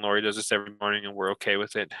okay and Lori does this every morning and we're okay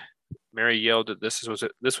with it. Mary yelled that this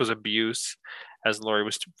was abuse, as Lori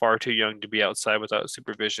was far too young to be outside without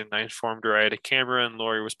supervision. I informed her I had a camera and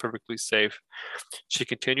Lori was perfectly safe. She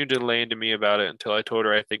continued to lay into me about it until I told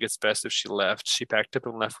her I think it's best if she left. She packed up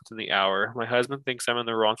and left within the hour. My husband thinks I'm in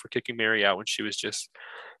the wrong for kicking Mary out when she was just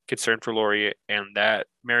concerned for Lori and that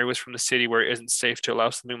Mary was from the city where it isn't safe to allow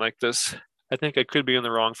something like this. I think I could be in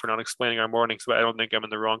the wrong for not explaining our mornings, but I don't think I'm in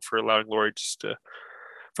the wrong for allowing Lori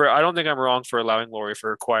I don't think I'm wrong for allowing Lori for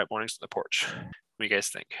her quiet mornings on the porch. What do you guys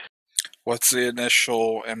think? What's the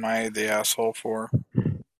initial am I the asshole for?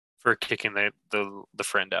 For kicking the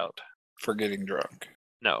friend out. For getting drunk.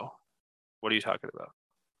 No. What are you talking about?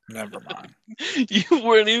 Never mind. You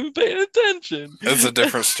weren't even paying attention. It's a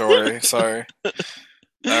different story. Sorry.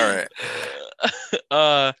 All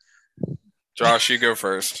right. Josh, you go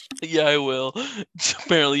first. Yeah, I will.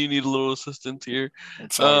 Apparently you need a little assistance here.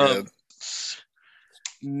 It's all good.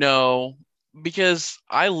 No, because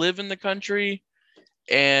I live in the country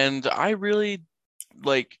and I really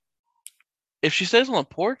if she stays on the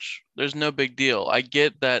porch, there's no big deal. I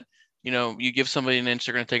get that, you give somebody an inch,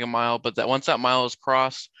 they're going to take a mile, but that once that mile is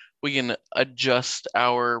crossed, we can adjust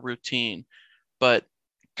our routine. But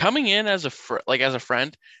coming in as as a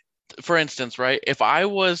friend, for instance, right? If I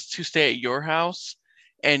was to stay at your house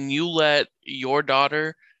and you let your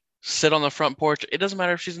daughter sit on the front porch, it doesn't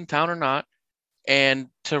matter if she's in town or not, and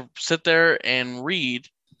to sit there and read,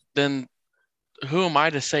 then who am I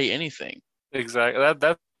to say anything? Exactly.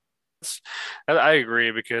 I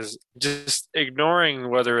agree, because just ignoring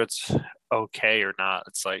whether it's okay or not,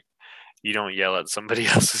 it's like you don't yell at somebody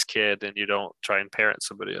else's kid and you don't try and parent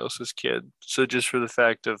somebody else's kid. So just for the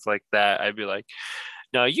fact of like that, I'd be like,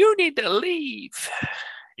 no, you need to leave.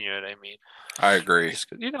 You know what I mean? I agree. Just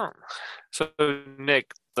 'cause you don't. So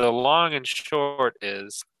Nick, the long and short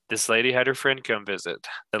is this lady had her friend come visit.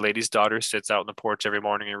 The lady's daughter sits out on the porch every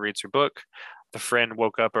morning and reads her book. The friend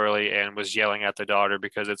woke up early and was yelling at the daughter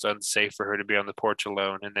because it's unsafe for her to be on the porch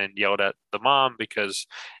alone, and then yelled at the mom because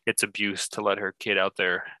it's abuse to let her kid out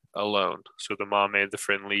there alone. So the mom made the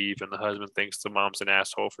friend leave, and the husband thinks the mom's an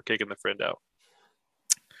asshole for kicking the friend out.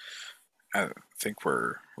 I think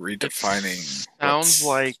we're redefining Sounds what's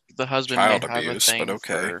like the husband may child have a abuse, thing but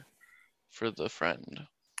okay. for the friend.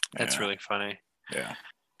 That's Yeah. really funny. Yeah.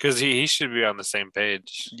 Because he should be on the same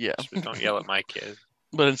page. Yeah. So don't yell at my kid.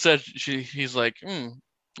 But instead, he's like,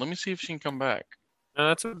 let me see if she can come back. No,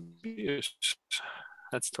 that's abuse.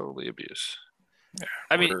 That's totally abuse. Yeah,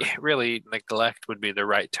 I mean, we're- really, neglect would be the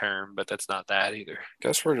right term, but that's not that either.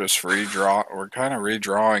 Guess we're just we're kind of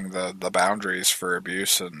redrawing the boundaries for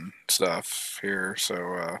abuse and stuff here.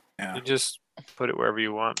 So yeah, You just put it wherever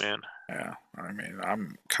you want, man. yeah. I mean,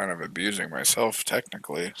 I'm kind of abusing myself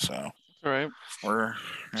technically, so All right. we're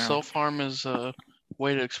Self-harm is a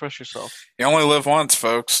way to express yourself. you only live once,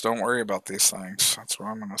 folks. Don't worry about these things. That's what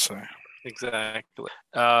I'm gonna say. Exactly.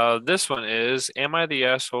 This one is, am I the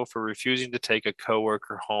asshole for refusing to take a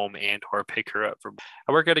coworker home and or pick her up from?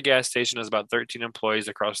 I work at a gas station as about 13 employees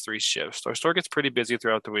across 3 shifts. Our store gets pretty busy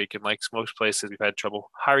throughout the week, and like most places, we've had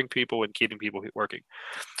trouble hiring people and keeping people working.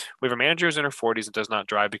 We have a manager who's in her 40s and does not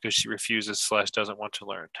drive because she refuses / doesn't want to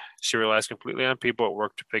learn. She relies completely on people at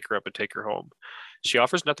work to pick her up and take her home. She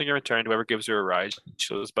offers nothing in return to whoever gives her a ride.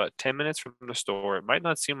 She lives about 10 minutes from the store. It might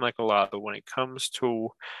not seem like a lot, but when she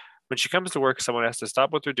comes to work, someone has to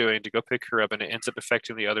stop what they're doing to go pick her up, and it ends up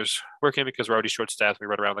affecting the others working because we're already short-staffed. We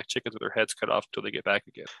run around like chickens with our heads cut off until they get back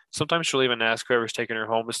again. Sometimes she'll even ask whoever's taking her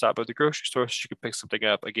home to stop at the grocery store so she can pick something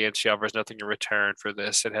up. Again, she offers nothing in return for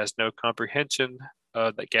this. It has no comprehension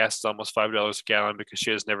that gas is almost $5 a gallon because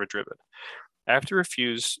she has never driven. I've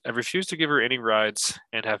refused to give her any rides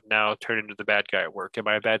and have now turned into the bad guy at work. Am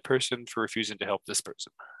I a bad person for refusing to help this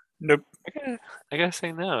person? Nope. I gotta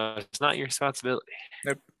say no. It's not your responsibility.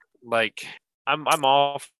 Nope. Like, I'm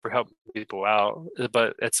all for helping people out,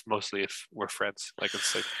 but it's mostly if we're friends. Like,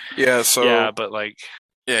 it's like, Yeah. So yeah, but like,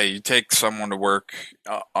 yeah, you take someone to work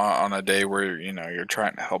on a day where you're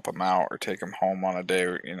trying to help them out, or take them home on a day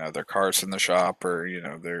where their car's in the shop, or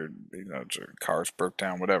their car's broke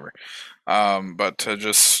down, whatever. But to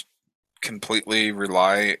just completely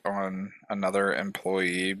rely on another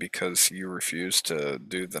employee because you refuse to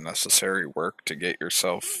do the necessary work to get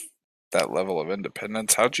yourself that level of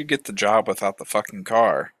independence. How'd you get the job without the fucking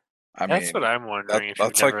car? I that's mean, what I'm wondering, if you've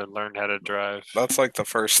that's like never learned how to drive. that's like the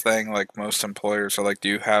first thing. Like, most employers are like, do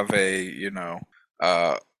you have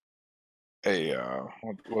uh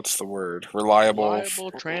what's the word? Reliable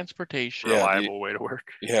transportation. Yeah, Reliable way to work.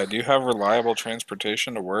 Yeah, do you have reliable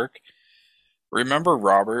transportation to work? Remember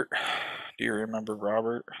Robert? Do you remember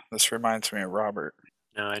Robert? This reminds me of Robert.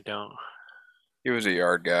 No, I don't. He was a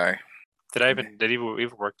yard guy. Did he even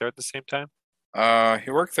work there at the same time? He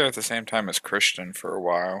worked there at the same time as Christian for a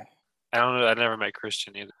while. I don't know. I never met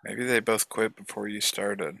Christian either. Maybe they both quit before you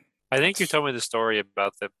started. I think you told me the story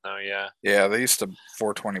about them though, yeah. Yeah, they used to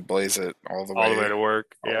 420 blaze it all the way to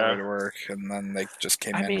work. all the Yeah. way to work, and then they just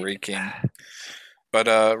came I in mean- reeking. But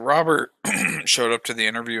Robert showed up to the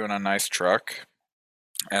interview in a nice truck,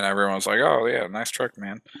 and everyone was like, "Oh yeah, nice truck,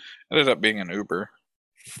 man." Ended up being an Uber,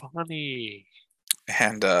 Funny.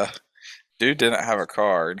 and dude didn't have a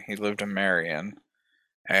car, and he lived in Marion,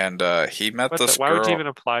 and he met this Why girl. would you even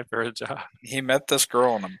apply for a job? He met this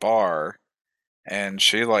girl in a bar, and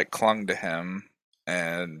she like clung to him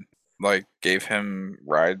and like gave him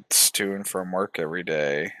rides to and from work every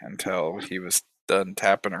day until he was done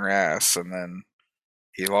tapping her ass, and then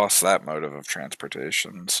he lost that motive of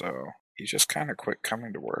transportation, so he just kind of quit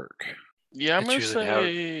coming to work. Yeah, I'm That's gonna usually how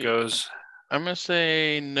it say goes. I'm gonna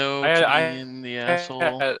say no I- to I- being the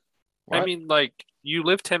asshole. I What? mean, like, you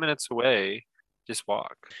live 10 minutes away, just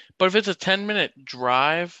walk. But if it's a 10-minute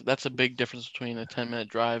drive, that's a big difference between a 10-minute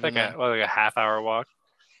drive Like and a half-hour walk.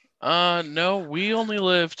 no, we only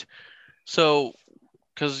lived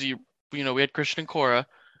because we had Christian and Cora.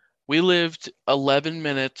 We lived 11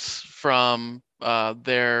 minutes from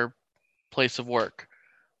their place of work,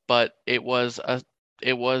 but it was a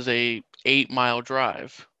 8-mile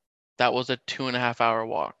drive. That was a 2.5-hour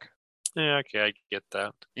walk. Yeah, okay, I get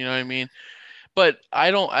that. You know what I mean? But I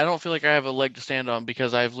don't feel like I have a leg to stand on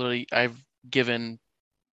because I've given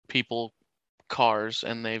people cars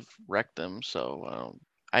and they've wrecked them. So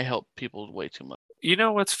I help people way too much. You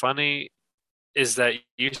know what's funny is that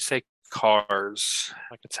you say cars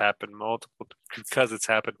like it's happened multiple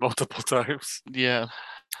times. Yeah,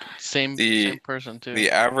 same person too.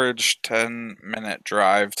 The average 10-minute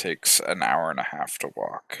drive takes an hour and a half to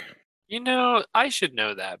walk. You know, I should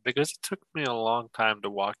know that because it took me a long time to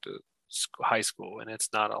walk to high school, and it's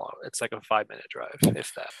not a lot. It's like a 5-minute drive,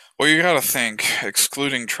 if that. Well, you got to think,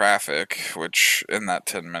 excluding traffic, which in that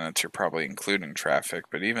 10 minutes you're probably including traffic,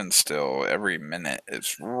 but even still, every minute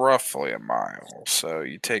is roughly a mile. So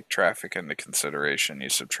you take traffic into consideration, you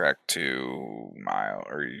subtract 2 mile,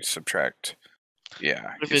 or you subtract,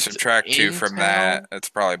 yeah, If you it's subtract 2 in from that, it's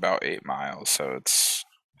probably about 8 miles. So it's,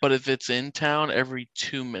 But if it's in town, every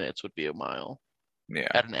 2 minutes would be a mile yeah,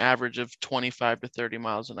 at an average of 25 to 30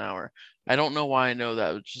 miles an hour. I don't know why I know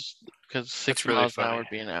that. It's just because 60 really miles an hour funny. would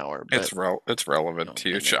be an hour. But it's relevant no, to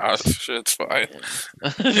you, it Josh. It's fine.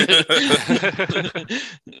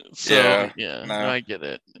 So Yeah, yeah, no. no, I get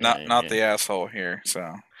it. Not Yeah. the asshole here, so.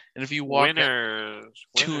 And if you walk at Winners.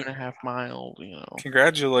 2.5 miles, you know.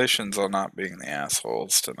 Congratulations on not being the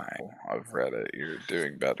assholes tonight. I've read it. You're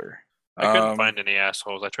doing better. I couldn't find any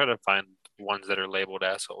assholes. I try to find ones that are labeled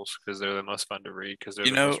assholes because they're the most fun to read because they're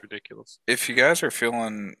You the know, most ridiculous. If you guys are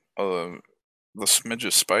feeling the smidge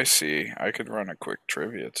of spicy, I could run a quick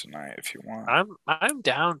trivia tonight if you want. I'm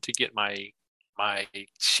down to get my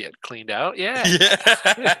shit cleaned out. Yeah.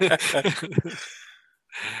 Yeah.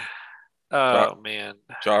 Oh man,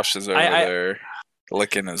 Josh is over there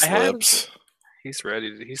licking his lips. He's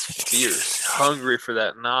ready. He's fierce, hungry for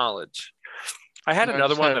that knowledge. I had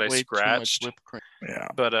another one that I scratched. Yeah.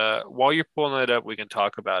 But while you're pulling it up, we can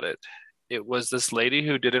talk about it. It was this lady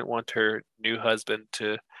who didn't want her new husband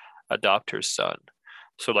to adopt her son.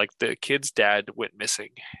 So like the kid's dad went missing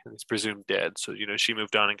and is presumed dead. So, you know, she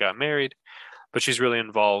moved on and got married, but she's really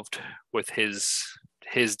involved with his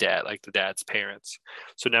dad, like the dad's parents.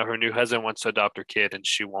 So now her new husband wants to adopt her kid and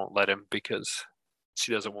she won't let him because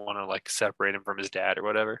she doesn't want to like separate him from his dad or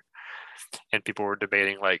whatever. And people were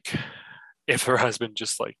debating like if her husband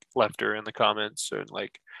just like left her in the comments, and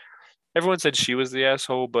like everyone said she was the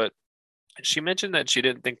asshole, but she mentioned that she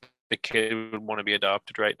didn't think the kid would want to be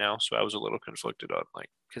adopted right now. So I was a little conflicted on like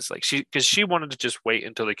because she wanted to just wait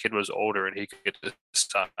until the kid was older and he could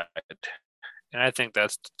decide. And I think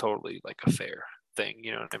that's totally like a fair thing,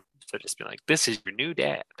 you know. So just being like, this is your new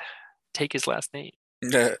dad, take his last name.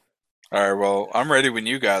 Yeah. All right. Well, I'm ready when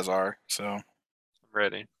you guys are. So I'm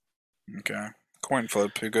ready. Okay. Coin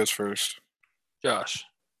flip. Who goes first? Josh.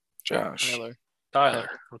 Tyler.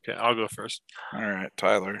 Okay, I'll go first. All right,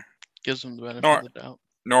 Tyler. Gives him the benefit of the doubt.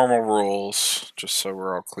 Normal rules, just so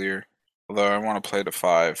we're all clear. Although I want to play to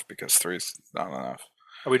 5 because 3 is not enough.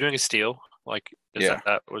 Are we doing a steal? Like,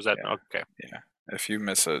 that? Okay? Yeah. If you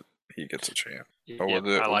miss it, he gets a chance. But we'll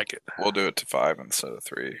do it. I like it. We'll do it to 5 instead of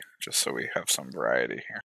 3, just so we have some variety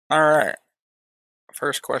here. All right.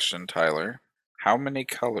 First question, Tyler. How many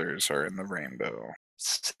colors are in the rainbow?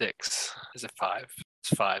 6. Is it 5? It's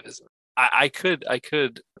 5, isn't it? I could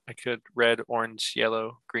red, orange,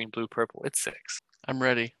 yellow, green, blue, purple. It's 6. I'm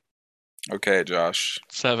ready. Okay, Josh.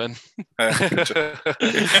 7.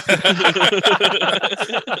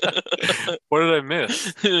 What did I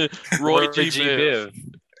miss? Roy G. Biv.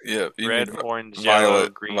 Yeah. Red, orange, yellow,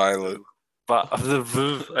 green, violet. Blue. The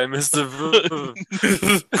V. I missed the V.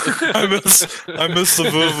 I missed the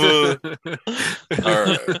V. All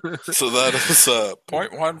right. So that is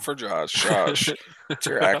point 1 for Josh. Josh, it's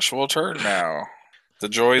your actual turn now. The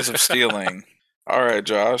joys of stealing. All right,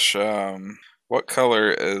 Josh. What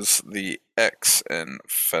color is the X in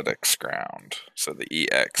FedEx Ground? So the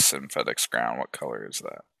EX in FedEx Ground, what color is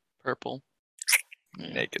that? Purple.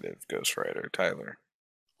 Negative, Ghostwriter. Tyler.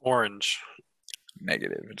 Orange.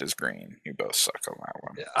 Negative, it is green. You both suck on that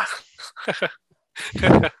one.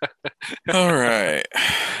 Yeah. All right.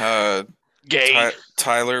 Gay.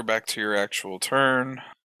 Tyler, back to your actual turn.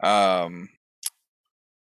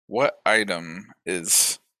 What item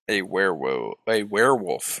is a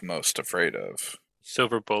werewolf most afraid of?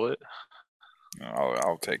 Silver bullet.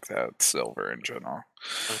 I'll take that. Silver in general.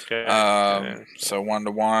 Okay. So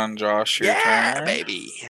 1-1, Josh, your turn.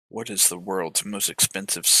 Baby. What is the world's most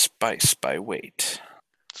expensive spice by weight?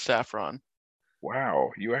 Saffron.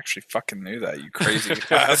 Wow, you actually fucking knew that, you crazy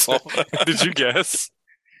asshole. Did you guess?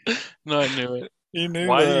 No, I knew it. You knew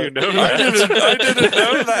Why do that. you know I that? didn't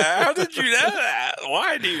know that. How did you know that?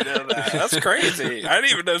 Why do you know that? That's crazy. I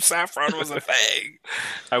didn't even know saffron was a thing.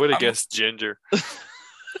 I would have I'm- guessed ginger.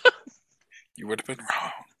 You would have been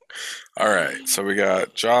wrong. All right, so we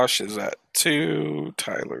got Josh is at 2,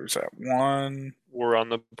 Tyler's at 1. We're on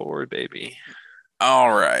the board, baby.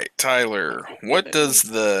 All right, Tyler, what does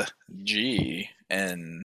the G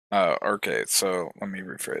in okay, so let me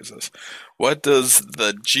rephrase this. What does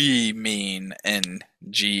the G mean in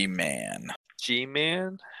G-Man?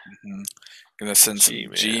 G-Man? Mm-hmm. Gonna send some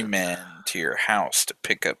G-Man. G-Men to your house to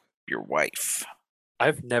pick up your wife.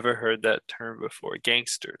 I've never heard that term before.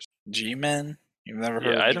 Gangsters. G-Men? You've never heard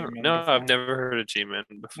Yeah, of I G-Men don't know. before? I've never heard of G-Man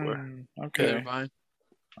before. Neither Okay. have I.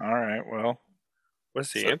 All right. Well,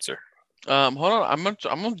 What's the So- answer? Hold on. I'm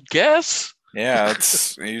gonna guess. yeah,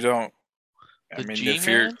 it's you don't. I The mean,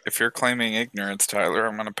 G-Man? if you're claiming ignorance, Tyler,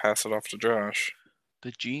 I'm gonna pass it off to Josh.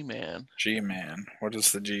 The G-Man. G-Man. What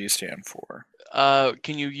does the G stand for?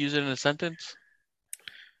 Can you use it in a sentence?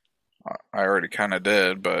 I already kind of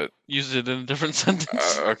did, but Use it in a different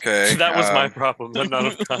sentence. okay. That was my problem, but not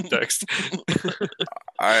of context.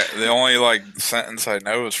 The only sentence I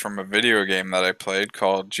know is from a video game that I played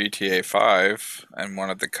called GTA 5, and one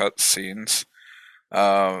of the cutscenes.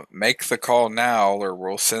 Make the call now, or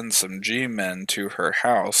we'll send some G-men to her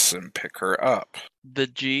house and pick her up. The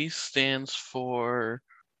G stands for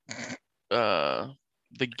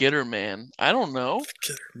the Getter Man. I don't know.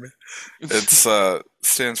 It's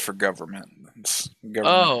stands for government. It's government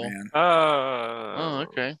Oh. man. Oh,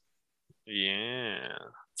 okay. Yeah.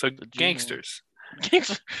 So The G-Man. gangsters.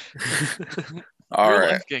 All Real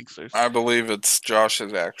right. life gangsters. I believe it's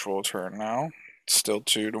Josh's actual turn now. Still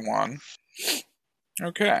 2-1.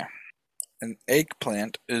 Okay. An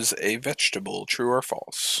eggplant is a vegetable. True or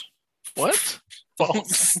false? What?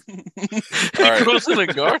 False. It Alright. grows in a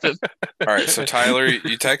garden. All right. So Tyler,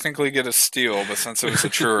 you technically get a steal, but since it was a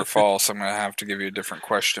true or false, I'm gonna have to give you a different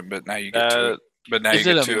question. But now you get two. But now Is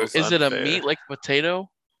you it get a two. is it a unfair. meat like potato?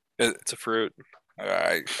 It's a fruit.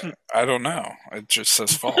 I don't know. It just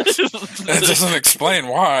says false. It doesn't explain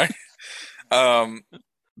why.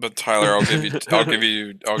 But Tyler, I'll give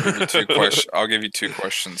you two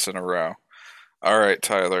questions in a row. All right,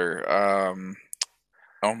 Tyler.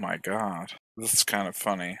 Oh my God, this is kind of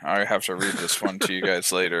funny. I have to read this one to you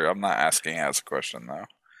guys later. I'm not asking as a question though.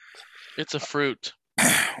 It's a fruit.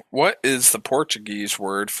 What is the Portuguese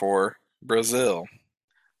word for Brazil?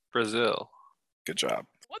 Brazil. Good job.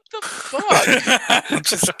 What the fuck? I'm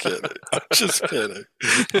just kidding.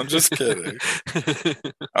 I'm just kidding.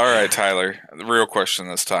 All right, Tyler. The real question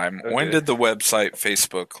this time. When Okay. did the website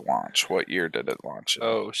Facebook launch? What year did it launch? in?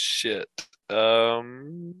 Oh shit.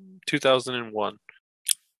 2001.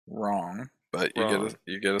 Wrong. But Wrong.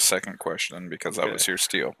 you get a second question because that Okay. was your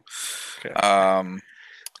steal. Okay.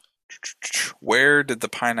 Where did the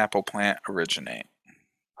pineapple plant originate?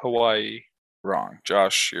 Hawaii. Wrong.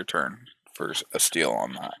 Josh, your turn for a steal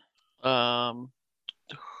on that.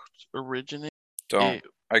 Originate. Don't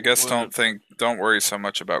What- don't worry so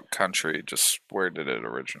much about country, just where did it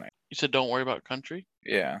originate? You said don't worry about country.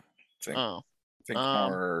 Yeah. Think Oh,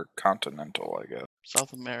 more continental, I guess.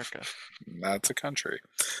 South America. That's a country.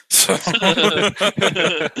 So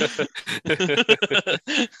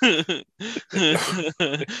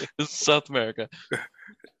It's South America.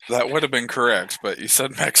 that would have been correct, but you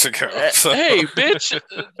said Mexico. So Hey, bitch!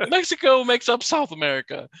 Mexico makes up South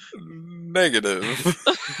America. negative.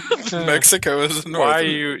 Mexico is North. Why are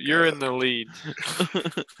you're in the lead?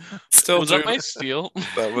 Still Was that doing- my steal?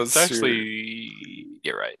 That was It's actually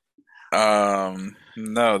you're right.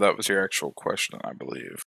 no, that was your actual question, I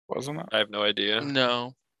believe. Wasn't it? I have no idea.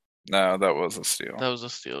 No, No, that was a steal. that was a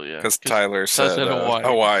steal. Yeah, Because Tyler said Hawaii.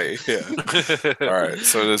 Hawaii. Yeah. All right.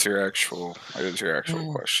 So it is your actual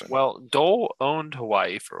question. Well, Dole owned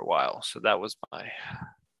Hawaii for a while, so that was my.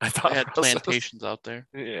 I thought They had process. plantations out there.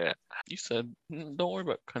 Yeah. You said don't worry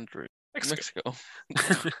about country. Mexico.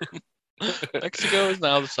 Mexico. Mexico is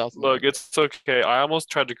now the South. Look, America. it's okay. I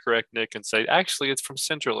almost tried to correct Nick and say, actually, it's from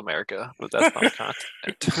Central America, but that's not a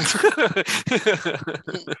continent.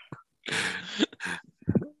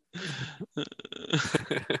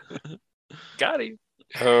 Got him.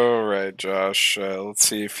 All right, Josh. Let's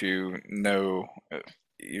see if you know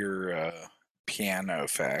your piano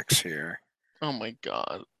facts here. Oh my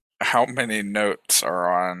god! How many notes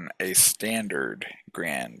are on a standard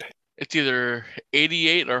grand? It's either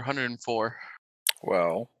 88 or 104.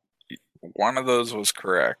 Well, one of those was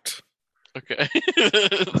correct. Okay.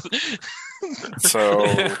 So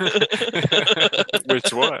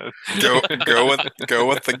Which one? go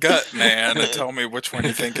with the gut, man, and tell me which one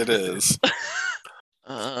you think it is.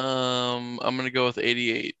 I'm gonna go with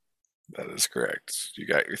 88. That is correct. You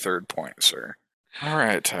got your third point, sir. All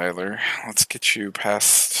right, Tyler. Let's get you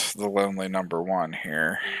past the lonely number one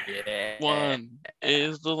here. Yeah. 1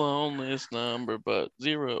 is the loneliest number, but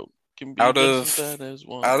 0 can be Out just of as bad as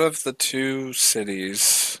 1. out of the two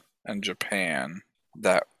cities in Japan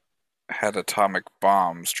that had atomic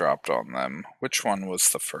bombs dropped on them, which one was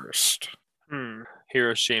the first?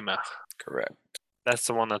 Hiroshima. Correct. That's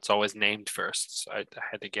the one that's always named first. So I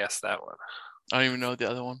had to guess that one. I don't even know the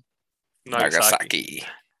other one. Nagasaki.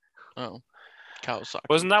 Oh, Kawasaki.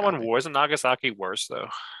 Wasn't that one? Kawasaki. Wasn't Nagasaki worse though?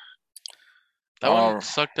 That one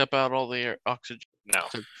sucked up out all the oxygen. No.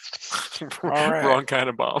 All right. Wrong kind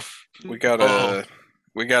of bomb. We got a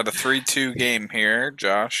 3-2 game here.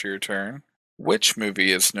 Josh, your turn. Which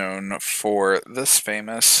movie is known for this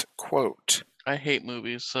famous quote? I hate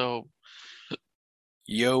movies, so.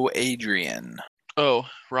 Yo, Adrian. Oh,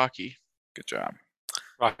 Rocky. Good job.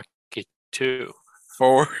 Rocky 2.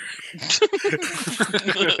 4.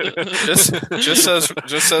 just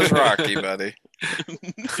says Rocky, buddy.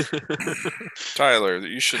 Tyler,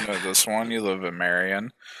 you should know this one. You live in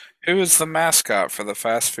Marion. Who is the mascot for the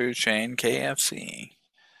fast food chain KFC?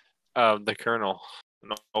 The Colonel.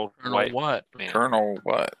 An old Colonel white what? man. Colonel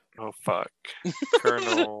what? Oh fuck.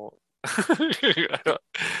 Colonel.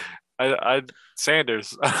 I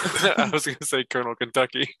Sanders. I was gonna say Colonel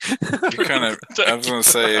Kentucky. You kind of. I was gonna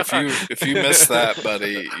say if you missed that,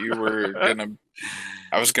 buddy, you were gonna.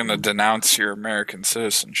 I was gonna denounce your American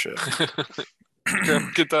citizenship. Colonel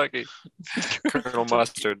Kentucky. Colonel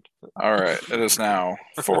Mustard. All right, it is now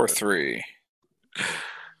 4-3.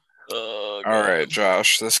 All right,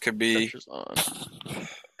 Josh, this could be Pressure's on.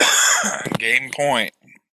 game point.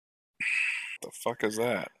 The fuck is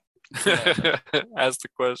that? Ask the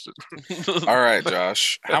question. All right,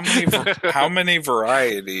 Josh. How many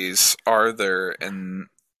varieties are there in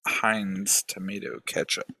Heinz tomato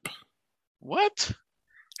ketchup? What?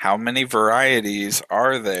 How many varieties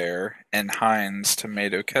are there in Heinz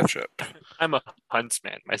tomato ketchup? I'm a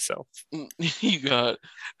huntsman myself. You got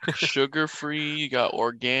sugar-free, you got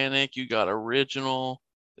organic, you got original.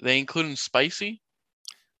 They including spicy?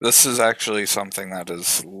 This is actually something that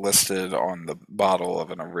is listed on the bottle of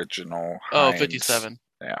an original Oh, Heinz. 57.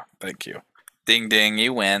 Yeah, thank you. Ding ding,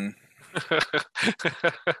 you win.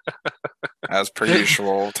 As per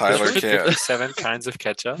usual, Tyler can't. 7 kinds of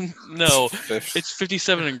ketchup. No, Fif- it's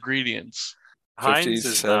 57 ingredients. Heinz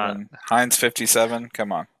is not. 57. Heinz 57.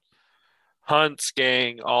 Come on. Hunt's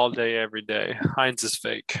gang all day, every day. Heinz is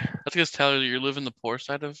fake. That's because Tyler, you live in the poor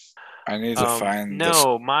side of. I need to find this.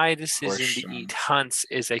 No, my decision question. to eat Hunt's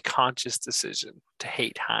is a conscious decision to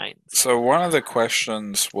hate Heinz. So one of the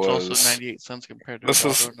questions It's also was 98 cents compared to This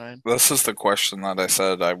is- $1.09. this is the question that I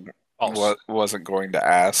said I False. wasn't going to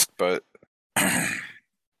ask, but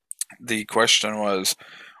the question was,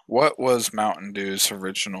 what was Mountain Dew's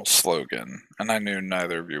original slogan? And I knew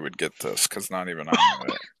neither of you would get this because not even I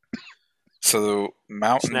knew it. So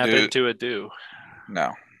Mountain Snap Dew, into a do.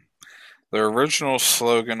 no, their original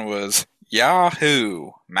slogan was Yahoo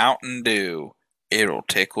Mountain Dew. It'll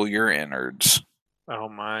tickle your innards. Oh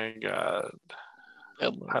my god. I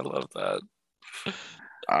love that.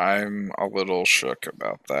 I'm a little shook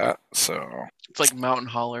about that. So It's like Mountain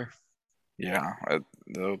Holler. yeah,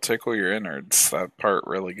 it'll tickle your innards. That part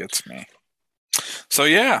really gets me. So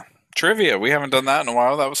yeah, trivia. We haven't done that in a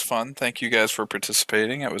while. That was fun. Thank you guys for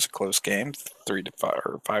participating. It was a close game, 3-5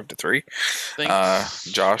 or 5-3. Thanks,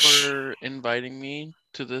 Josh. for inviting me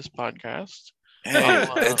to this podcast. Hey,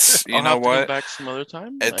 I'll, it's you I'll know have to come what? back some other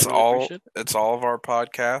time. It's I really all appreciate it. it's all of our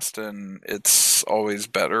podcast, and it's always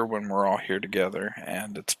better when we're all here together.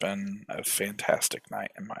 And it's been a fantastic night,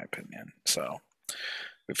 in my opinion. So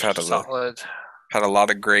we've had a Solid. lot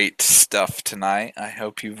of great stuff tonight. I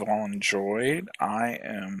hope you've all enjoyed. I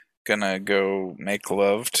am gonna go make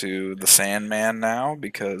love to the Sandman now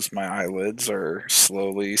because my eyelids are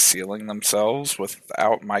slowly sealing themselves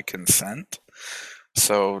without my consent.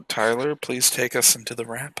 So, Tyler, please take us into the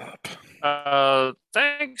wrap up.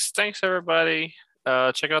 Thanks everybody.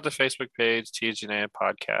 Check out the Facebook page, TGN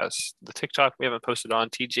Podcast. The TikTok we haven't posted on,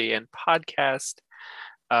 TGN Podcast.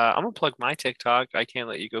 I'm gonna plug my TikTok. I can't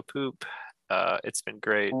let you go poop. It's been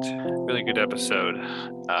great. Really good episode.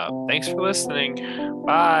 Thanks for listening.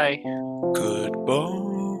 Bye. Goodbye.